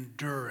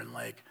endure and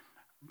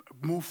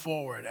move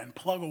forward and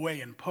plug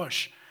away and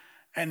push.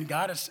 And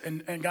God is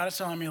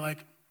telling me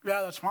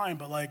yeah, that's fine,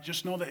 but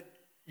just know that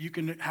you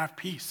can have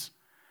peace.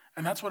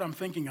 And that's what I'm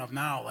thinking of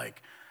now,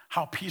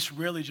 how peace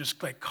really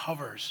just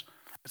covers.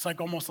 It's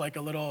almost like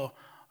a little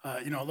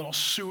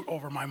suit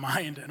over my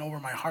mind and over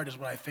my heart is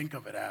what I think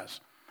of it as.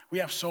 We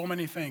have so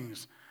many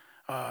things,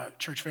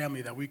 church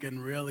family, that we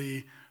can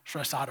really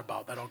stress out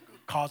about that'll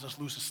cause us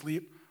lose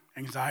sleep,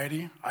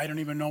 anxiety. I don't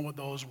even know what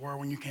those were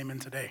when you came in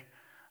today.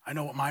 I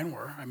know what mine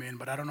were,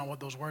 but I don't know what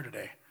those were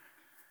today.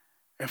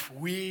 If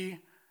we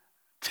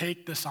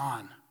take this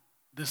on,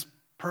 this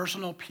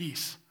personal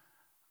peace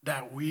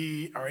that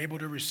we are able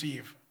to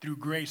receive through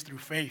grace, through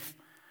faith,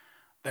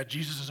 that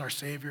Jesus is our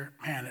Savior,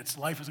 man,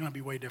 life is going to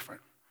be way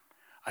different.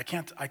 I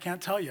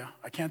can't tell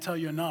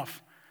you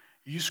enough.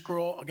 You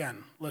scroll,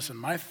 again, listen,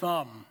 my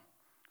thumb,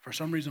 for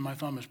some reason my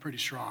thumb is pretty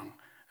strong.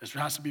 It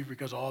has to be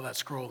because of all that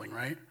scrolling,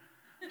 right?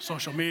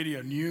 Social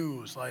media,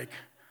 news, I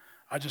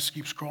just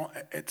keep scrolling.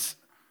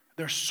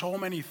 There's so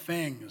many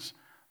things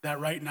that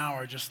right now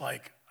are just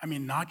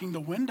knocking the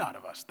wind out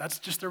of us. That's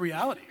just the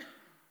reality.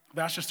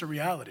 That's just the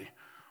reality.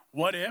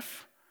 What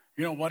if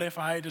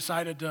I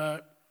decided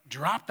to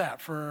drop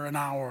that for an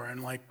hour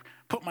and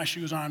put my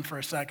shoes on for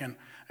a second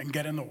and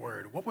get in the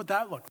Word? What would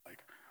that look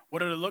like?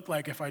 What would it look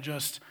like if I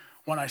just,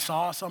 when I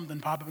saw something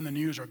pop up in the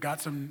news or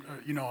got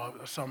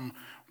some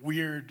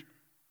weird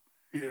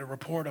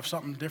report of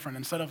something different,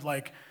 instead of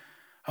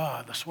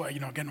the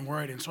sweat, getting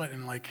worried and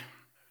sweating,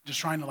 just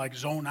trying to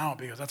zone out,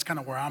 because that's kind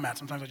of where I'm at.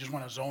 Sometimes I just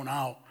want to zone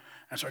out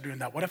and start doing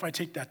that. What if I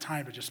take that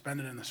time to just spend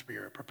it in the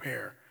Spirit,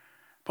 prepare,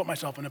 put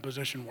myself in a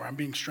position where I'm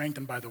being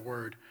strengthened by the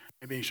Word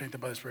and being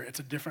strengthened by the Spirit?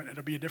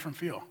 It'll be a different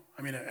feel.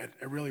 It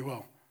really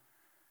will.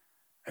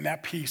 And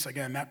that peace,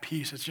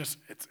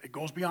 it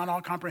goes beyond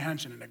all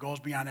comprehension, and it goes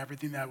beyond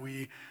everything that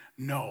we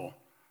know,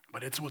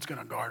 but it's what's going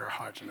to guard our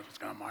hearts and it's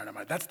going to guard our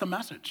mind. That's the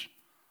message.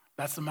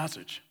 That's the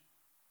message.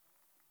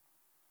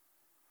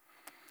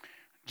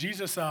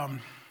 Jesus, in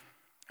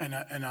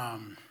a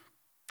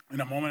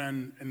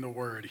moment in the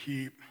Word,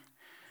 he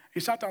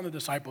sat down with the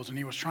disciples and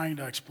he was trying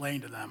to explain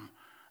to them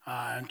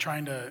and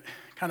trying to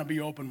kind of be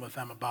open with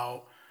them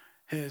about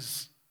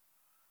his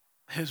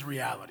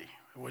reality,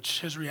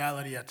 which his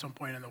reality at some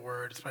point in the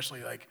Word,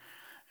 especially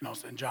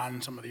in John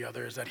and some of the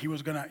others, that he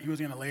was gonna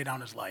lay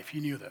down his life. He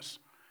knew this.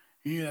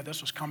 He knew that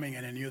this was coming,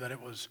 and he knew that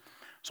it was.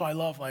 So I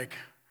love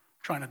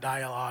trying to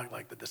dialogue,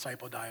 the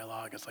disciple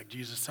dialogue. It's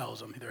Jesus tells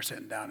them, they're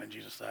sitting down, and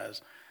Jesus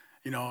says,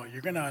 now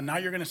you're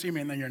gonna see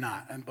me, and then you're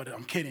not. But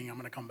I'm kidding, I'm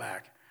gonna come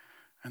back.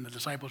 And the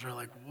disciples are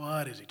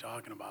what is he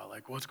talking about?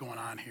 What's going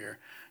on here?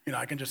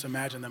 I can just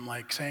imagine them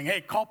saying,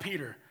 hey, call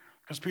Peter,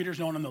 because Peter's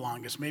known him the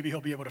longest. Maybe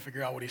he'll be able to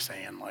figure out what he's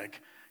saying,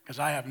 because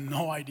I have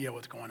no idea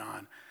what's going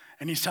on.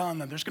 And he's telling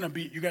them,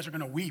 you guys are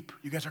going to weep.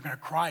 You guys are going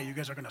to cry. You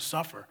guys are going to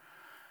suffer.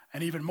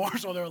 And even more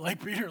so, they're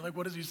like, Peter, like,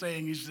 what is he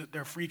saying?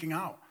 They're freaking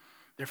out.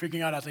 They're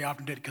freaking out as they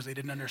often did because they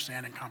didn't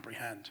understand and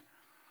comprehend.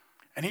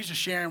 And he's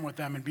just sharing with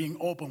them and being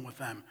open with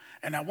them.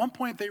 And at one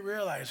point they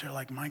realize, they're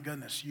like, my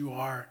goodness,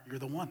 you're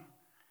the one.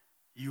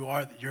 You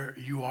are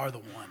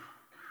the one.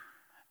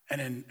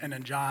 And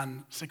in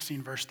John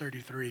 16, verse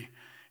 33,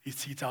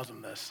 he tells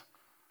them this.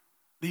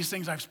 These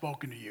things I've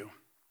spoken to you,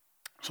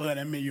 so that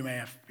in me you may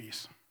have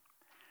peace.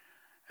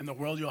 In the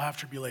world you'll have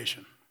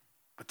tribulation,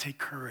 but take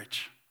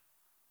courage.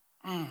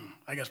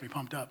 That gets me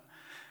pumped up.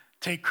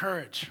 Take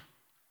courage.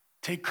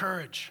 Take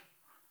courage.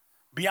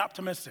 Be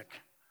optimistic.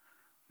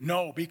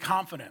 No, be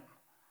confident.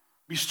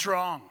 Be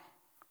strong.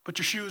 Put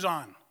your shoes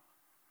on.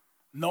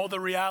 Know the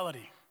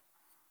reality.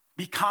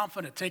 Be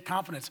confident. Take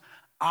confidence.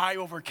 I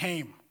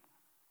overcame.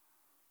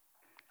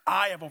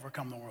 I have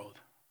overcome the world.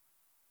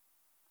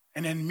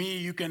 And in me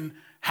you can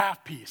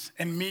have peace.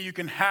 In me you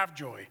can have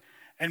joy.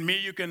 In me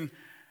you can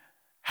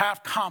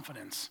have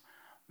confidence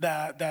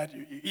that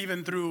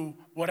even through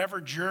whatever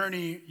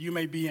journey you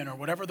may be in or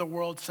whatever the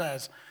world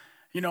says,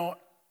 in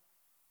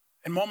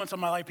moments of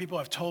my life, people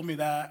have told me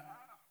that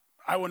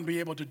I wouldn't be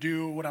able to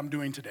do what I'm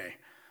doing today.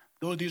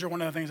 These are one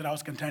of the things that I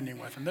was contending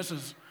with. And this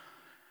is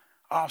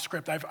off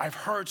script. I've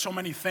heard so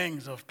many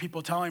things of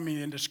people telling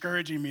me and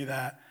discouraging me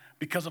that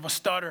because of a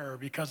stutter, or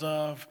because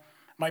of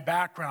my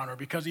background, or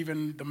because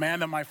even the man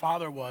that my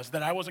father was,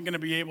 that I wasn't going to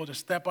be able to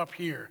step up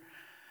here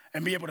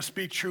and be able to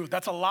speak truth.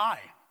 That's a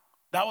lie.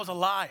 That was a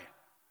lie.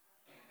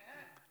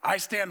 Amen. I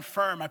stand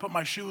firm. I put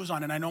my shoes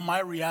on, and I know my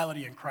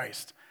reality in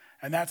Christ.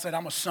 And that's that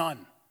I'm a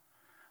son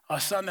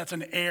that's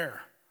an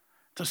heir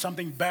to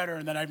something better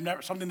and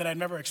something that I've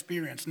never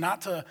experienced.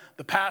 Not to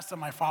the past of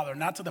my father,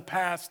 not to the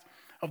past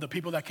of the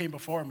people that came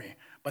before me,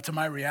 but to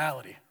my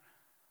reality.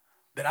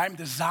 That I'm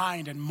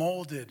designed and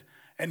molded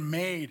and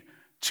made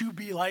to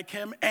be like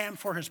him and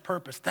for his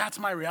purpose. That's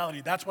my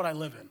reality. That's what I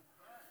live in.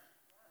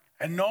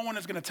 And no one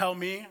is going to tell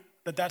me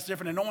that that's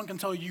different, and no one can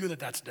tell you that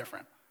that's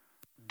different.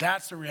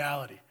 That's the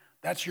reality.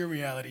 That's your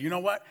reality. You know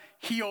what?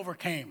 He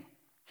overcame.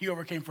 He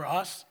overcame for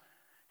us.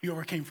 He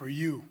overcame for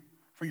you,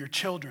 for your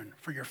children,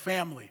 for your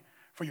family,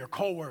 for your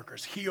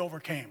coworkers. He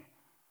overcame.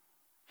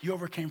 He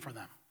overcame for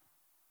them.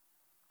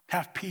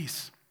 Have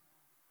peace.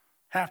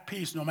 Have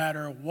peace no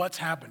matter what's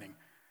happening.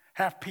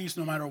 Have peace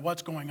no matter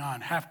what's going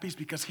on. Have peace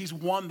because he's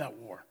won that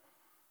war.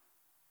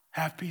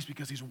 Have peace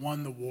because he's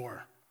won the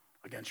war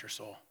against your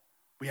soul.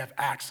 We have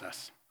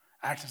access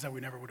that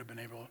we never would have been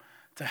able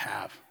to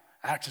have,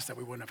 access that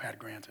we wouldn't have had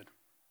granted.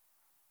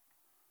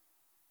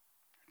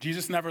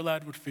 Jesus never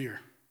led with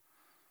fear.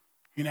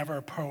 He never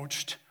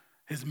approached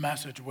his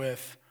message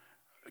with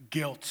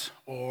guilt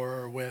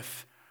or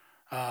with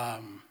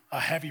a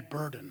heavy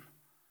burden.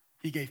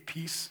 He gave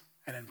peace,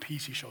 and in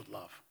peace he showed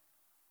love.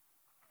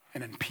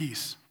 And in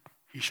peace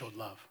he showed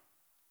love.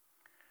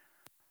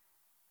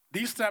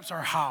 These steps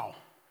are how.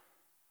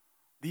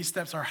 These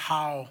steps are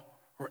how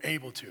we're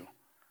able to.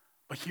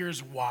 But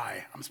here's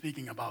why I'm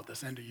speaking about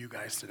this and to you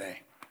guys today.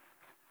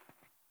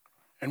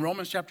 In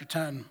Romans chapter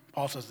 10,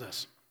 Paul says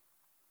this.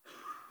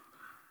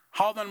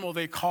 How then will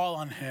they call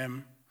on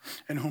him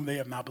in whom they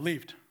have not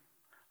believed?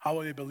 How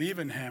will they believe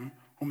in him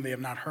whom they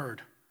have not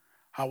heard?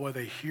 How will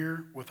they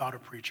hear without a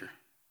preacher?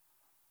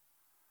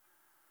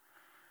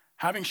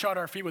 Having shod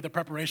our feet with the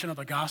preparation of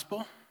the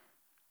gospel,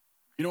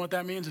 you know what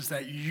that means? Is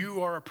that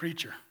you are a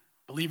preacher,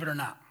 believe it or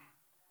not.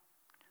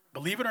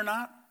 Believe it or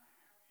not,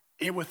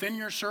 within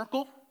your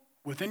circle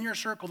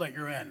that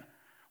you're in,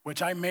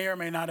 which I may or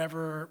may not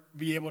ever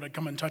be able to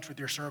come in touch with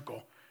your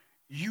circle,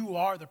 you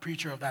are the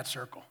preacher of that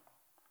circle.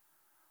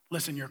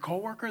 Listen, your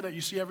coworker that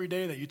you see every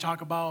day that you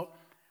talk about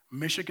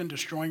Michigan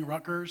destroying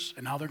Rutgers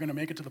and how they're going to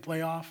make it to the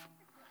playoff,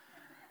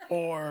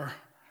 or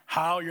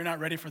how you're not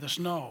ready for the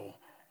snow,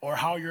 or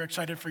how you're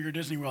excited for your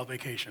Disney World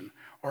vacation,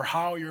 or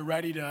how you're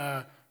ready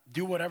to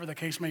do whatever the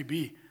case may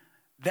be.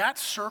 That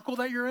circle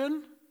that you're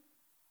in,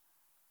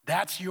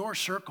 that's your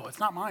circle. It's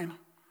not mine.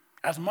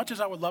 As much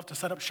as I would love to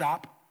set up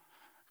shop,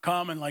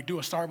 come and do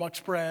a Starbucks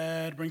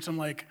spread, bring some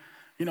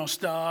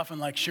stuff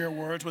and share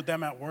words with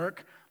them at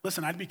work,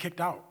 listen, I'd be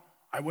kicked out.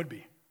 I would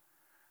be.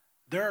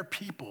 There are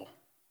people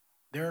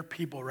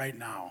right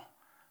now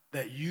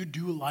that you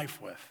do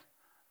life with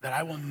that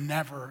I will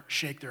never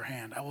shake their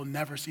hand. I will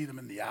never see them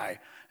in the eye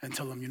and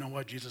tell them, you know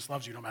what, Jesus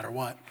loves you no matter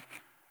what.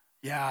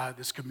 Yeah,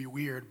 this could be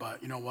weird,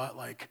 but you know what,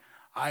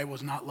 I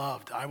was not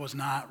loved. I was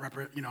not,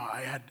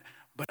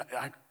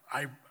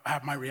 I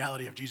have my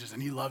reality of Jesus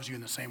and he loves you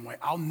in the same way.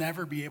 I'll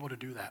never be able to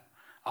do that.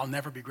 I'll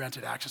never be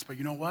granted access, but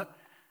you know what?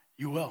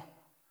 You will.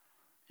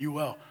 You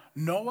will.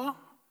 Noah,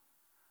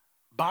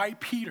 by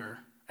Peter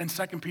in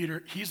 2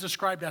 Peter, he's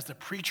described as the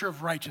preacher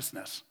of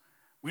righteousness.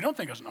 We don't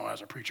think of Noah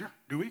as a preacher,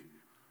 do we?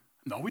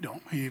 No, we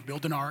don't. He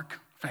built an ark,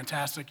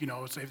 fantastic,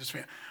 saved his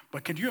family.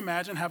 But could you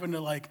imagine having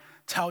to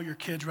tell your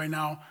kids right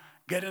now,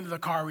 get into the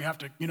car, we have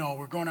to,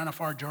 we're going on a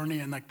far journey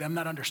and them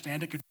not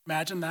understand it? Could you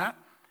imagine that?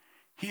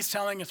 He's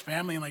telling his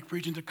family and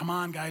preaching to, come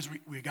on guys,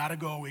 we gotta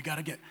go, we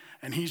gotta get,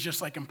 and he's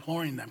just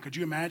imploring them. Could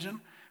you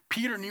imagine?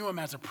 Peter knew him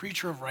as a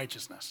preacher of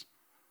righteousness,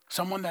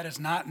 someone that is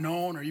not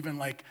known or even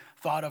like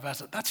thought of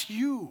as that's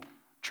you,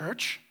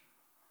 church.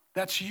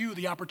 That's you,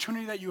 the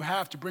opportunity that you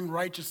have to bring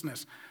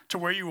righteousness to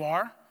where you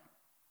are,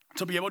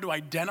 to be able to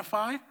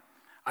identify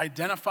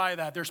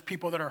that there's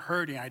people that are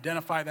hurting,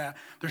 identify that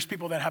there's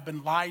people that have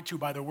been lied to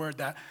by the word,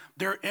 that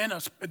they're in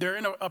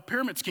a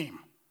pyramid scheme.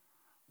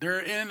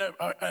 They're in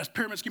a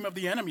pyramid scheme of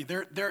the enemy.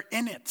 They're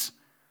in it.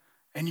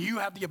 And you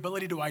have the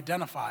ability to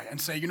identify and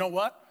say, you know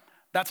what?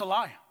 That's a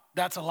lie.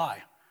 That's a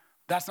lie.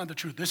 That's not the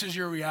truth. This is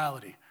your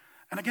reality.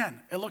 And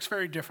again, it looks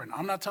very different.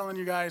 I'm not telling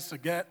you guys to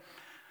get,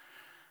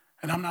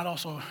 and I'm not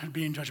also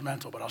being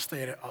judgmental, but I'll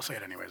say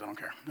it anyways. I don't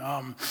care.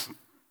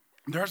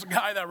 There's a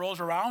guy that rolls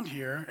around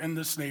here in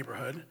this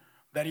neighborhood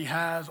that he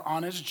has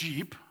on his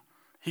Jeep.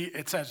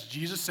 It says,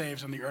 Jesus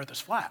saves and the earth is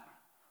flat.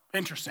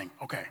 Interesting.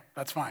 Okay,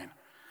 that's fine.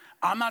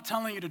 I'm not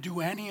telling you to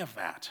do any of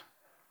that.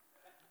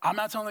 I'm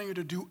not telling you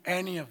to do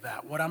any of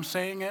that. What I'm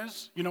saying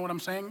is, you know what I'm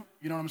saying?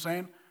 You know what I'm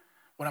saying?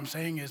 What I'm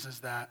saying is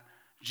that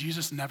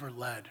Jesus never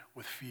led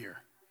with fear.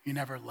 He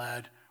never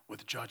led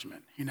with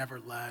judgment. He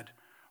never led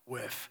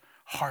with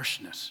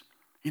harshness.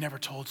 He never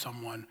told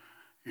someone,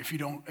 if you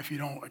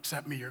don't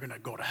accept me, you're going to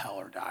go to hell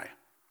or die.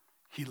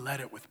 He led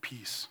it with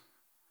peace,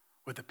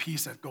 with a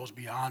peace that goes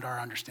beyond our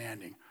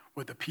understanding,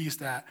 with a peace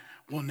that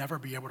we'll never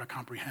be able to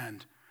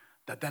comprehend,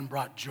 that then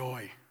brought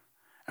joy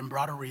and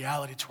brought a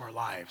reality to our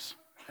lives.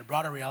 It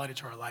brought a reality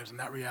to our lives, and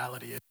that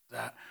reality is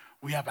that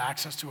we have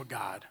access to a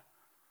God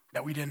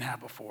that we didn't have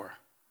before.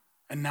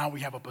 And now we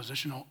have a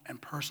positional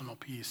and personal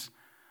peace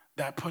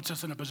that puts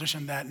us in a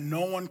position that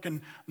no one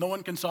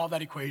can solve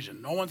that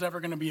equation. No one's ever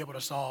going to be able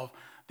to solve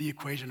the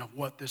equation of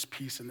what this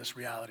peace and this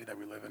reality that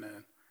we live in.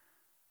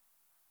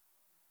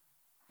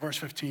 Verse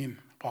 15,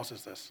 Paul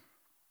says this: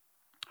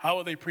 how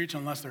will they preach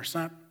unless they're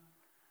sent?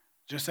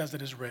 Just as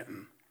it is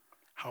written,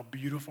 how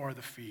beautiful are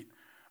the feet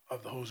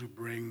of those who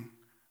bring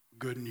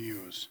good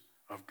news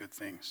of good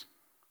things.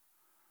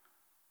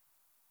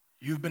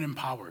 You've been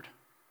empowered,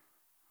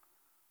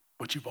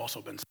 but you've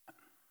also been sent,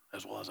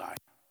 as well as I.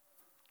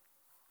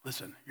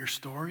 Listen, your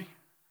story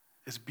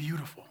is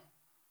beautiful.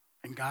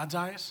 In God's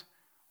eyes,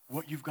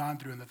 what you've gone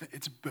through,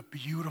 it's a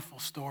beautiful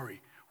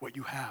story, what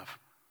you have.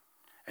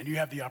 And you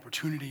have the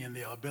opportunity and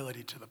the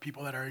ability to the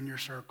people that are in your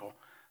circle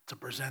to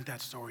present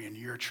that story and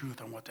your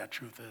truth and what that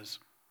truth is.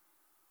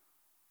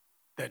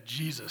 That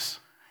Jesus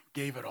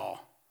gave it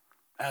all,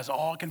 as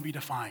all can be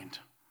defined,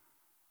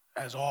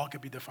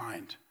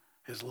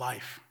 his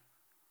life,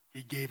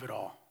 he gave it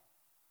all.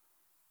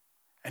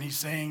 And he's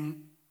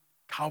saying,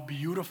 how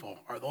beautiful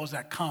are those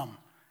that come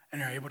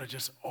and are able to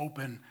just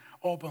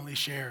openly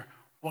share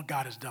what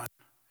God has done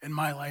in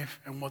my life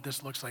and what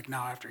this looks like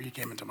now after he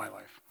came into my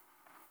life.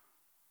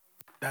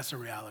 That's the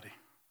reality.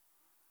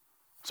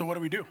 So what do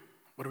we do?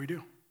 What do we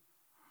do?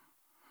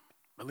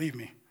 Believe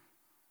me,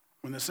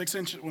 when the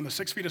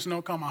 6 feet of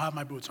snow come, I'll have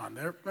my boots on.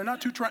 They're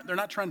not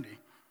trendy.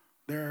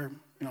 They're,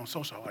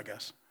 so-so, I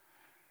guess.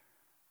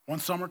 When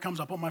summer comes,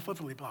 I'll put my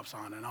flip-flops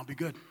on and I'll be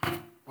good.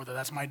 Whether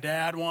that's my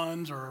dad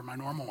ones or my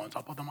normal ones,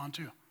 I'll put them on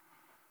too.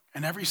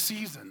 And every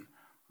season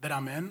that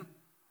I'm in,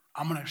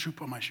 I'm going to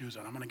put my shoes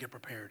on. I'm going to get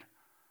prepared.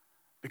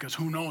 Because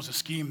who knows the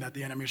scheme that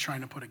the enemy is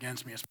trying to put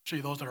against me,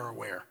 especially those that are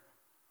aware.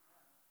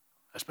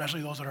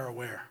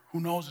 Who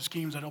knows the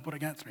schemes that he'll put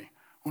against me?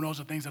 Who knows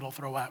the things that he'll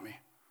throw at me?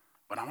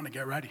 But I'm going to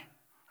get ready.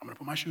 I'm going to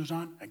put my shoes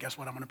on, and guess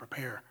what? I'm going to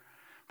prepare.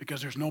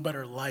 Because there's no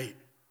better light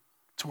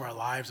to our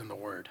lives than the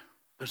word.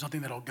 There's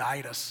nothing that'll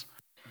guide us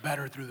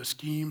better through the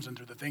schemes and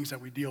through the things that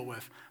we deal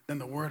with than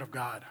the word of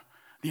God.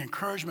 The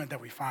encouragement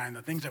that we find,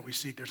 the things that we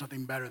seek, there's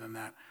nothing better than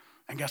that.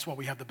 And guess what?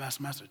 We have the best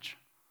message.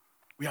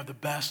 We have the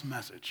best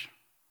message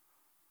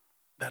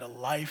that a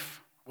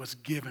life was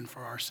given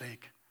for our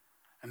sake,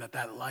 and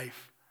that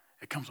life,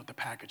 it comes with the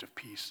package of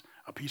peace,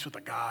 a peace with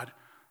a God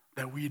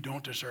that we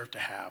don't deserve to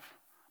have,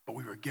 but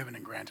we were given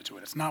and granted to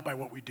it. It's not by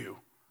what we do.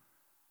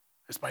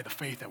 It's by the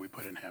faith that we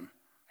put in him.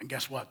 And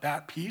guess what?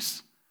 That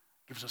peace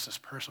gives us this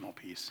personal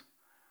peace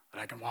that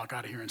I can walk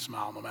out of here and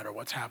smile no matter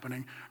what's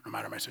happening, no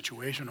matter my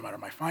situation, no matter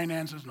my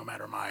finances, no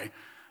matter my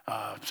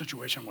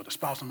situation with a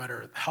spouse, no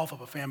matter the health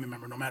of a family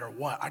member, no matter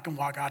what. I can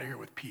walk out of here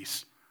with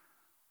peace.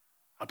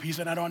 A peace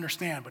that I don't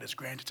understand, but it's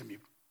granted to me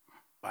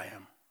by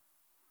him.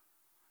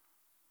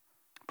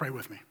 Pray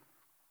with me.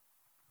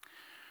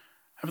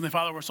 Heavenly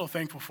Father, we're so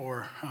thankful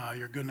for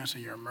your goodness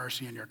and your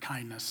mercy and your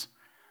kindness.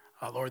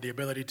 Lord, the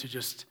ability to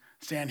just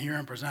stand here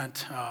and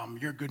present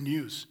your good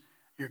news,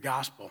 your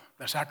gospel,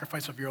 the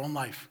sacrifice of your own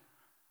life,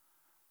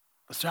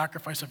 the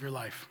sacrifice of your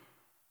life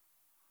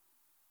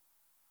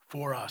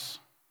for us.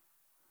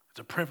 It's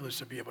a privilege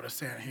to be able to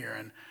stand here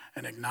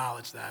and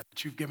acknowledge that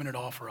you've given it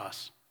all for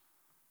us.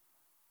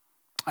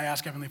 I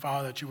ask, Heavenly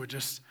Father, that you would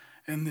just,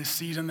 in this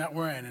season that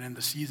we're in and in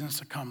the seasons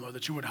to come, Lord,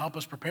 that you would help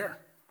us prepare,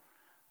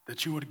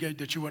 that you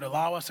would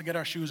allow us to get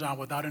our shoes on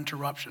without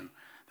interruption,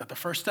 that the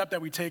first step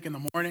that we take in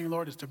the morning,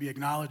 Lord, is to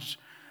acknowledge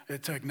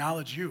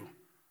you.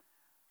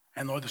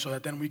 And Lord, so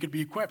that then we could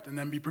be equipped and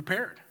then be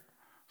prepared,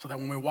 so that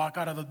when we walk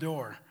out of the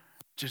door,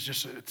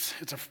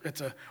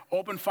 It's a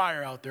open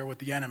fire out there with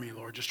the enemy,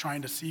 Lord, just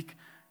trying to seek,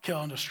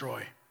 kill, and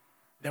destroy.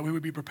 That we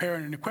would be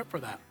prepared and equipped for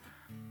that,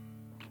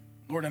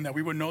 Lord, and that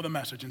we would know the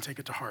message and take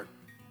it to heart.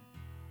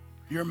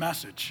 Your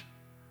message,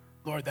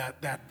 Lord,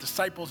 that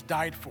disciples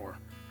died for,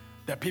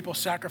 that people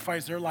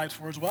sacrificed their lives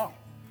for as well,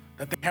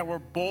 that they were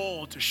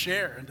bold to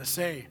share and to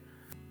say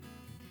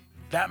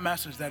that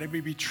message, that it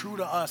would be true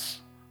to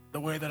us the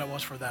way that it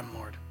was for them,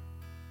 Lord.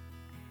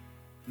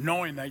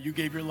 Knowing that you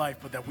gave your life,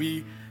 but that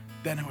we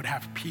then would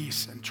have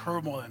peace and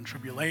turmoil and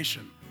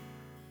tribulation.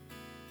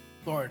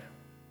 Lord,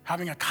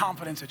 having a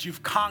confidence that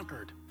you've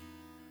conquered,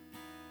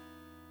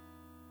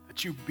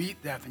 that you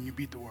beat death and you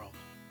beat the world.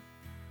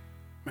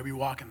 May we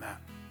walk in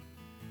that.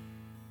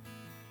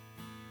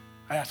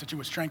 I ask that you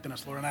would strengthen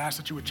us, Lord, and I ask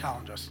that you would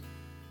challenge us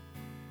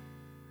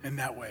in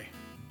that way.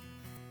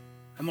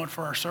 And Lord,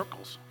 for our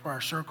circles,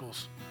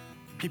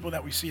 people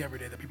that we see every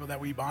day, the people that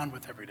we bond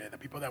with every day, the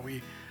people that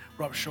we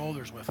rub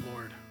shoulders with,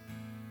 Lord,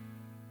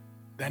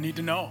 they need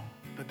to know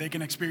that they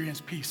can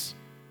experience peace,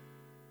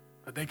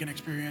 that they can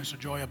experience the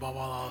joy above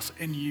all else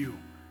in you.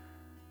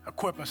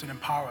 Equip us and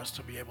empower us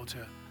to be able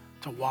to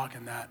walk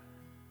in that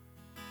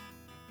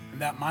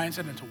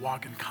mindset and to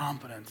walk in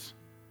confidence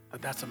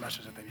that that's the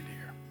message that they need to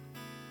hear.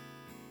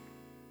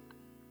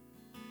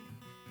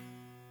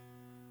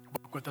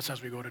 Walk with us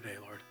as we go today,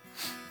 Lord,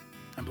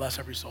 and bless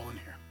every soul in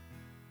here.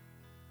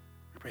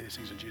 We pray these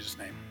things in Jesus'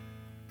 name.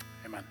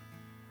 Amen.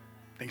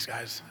 Thanks,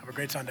 guys. Have a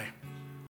great Sunday.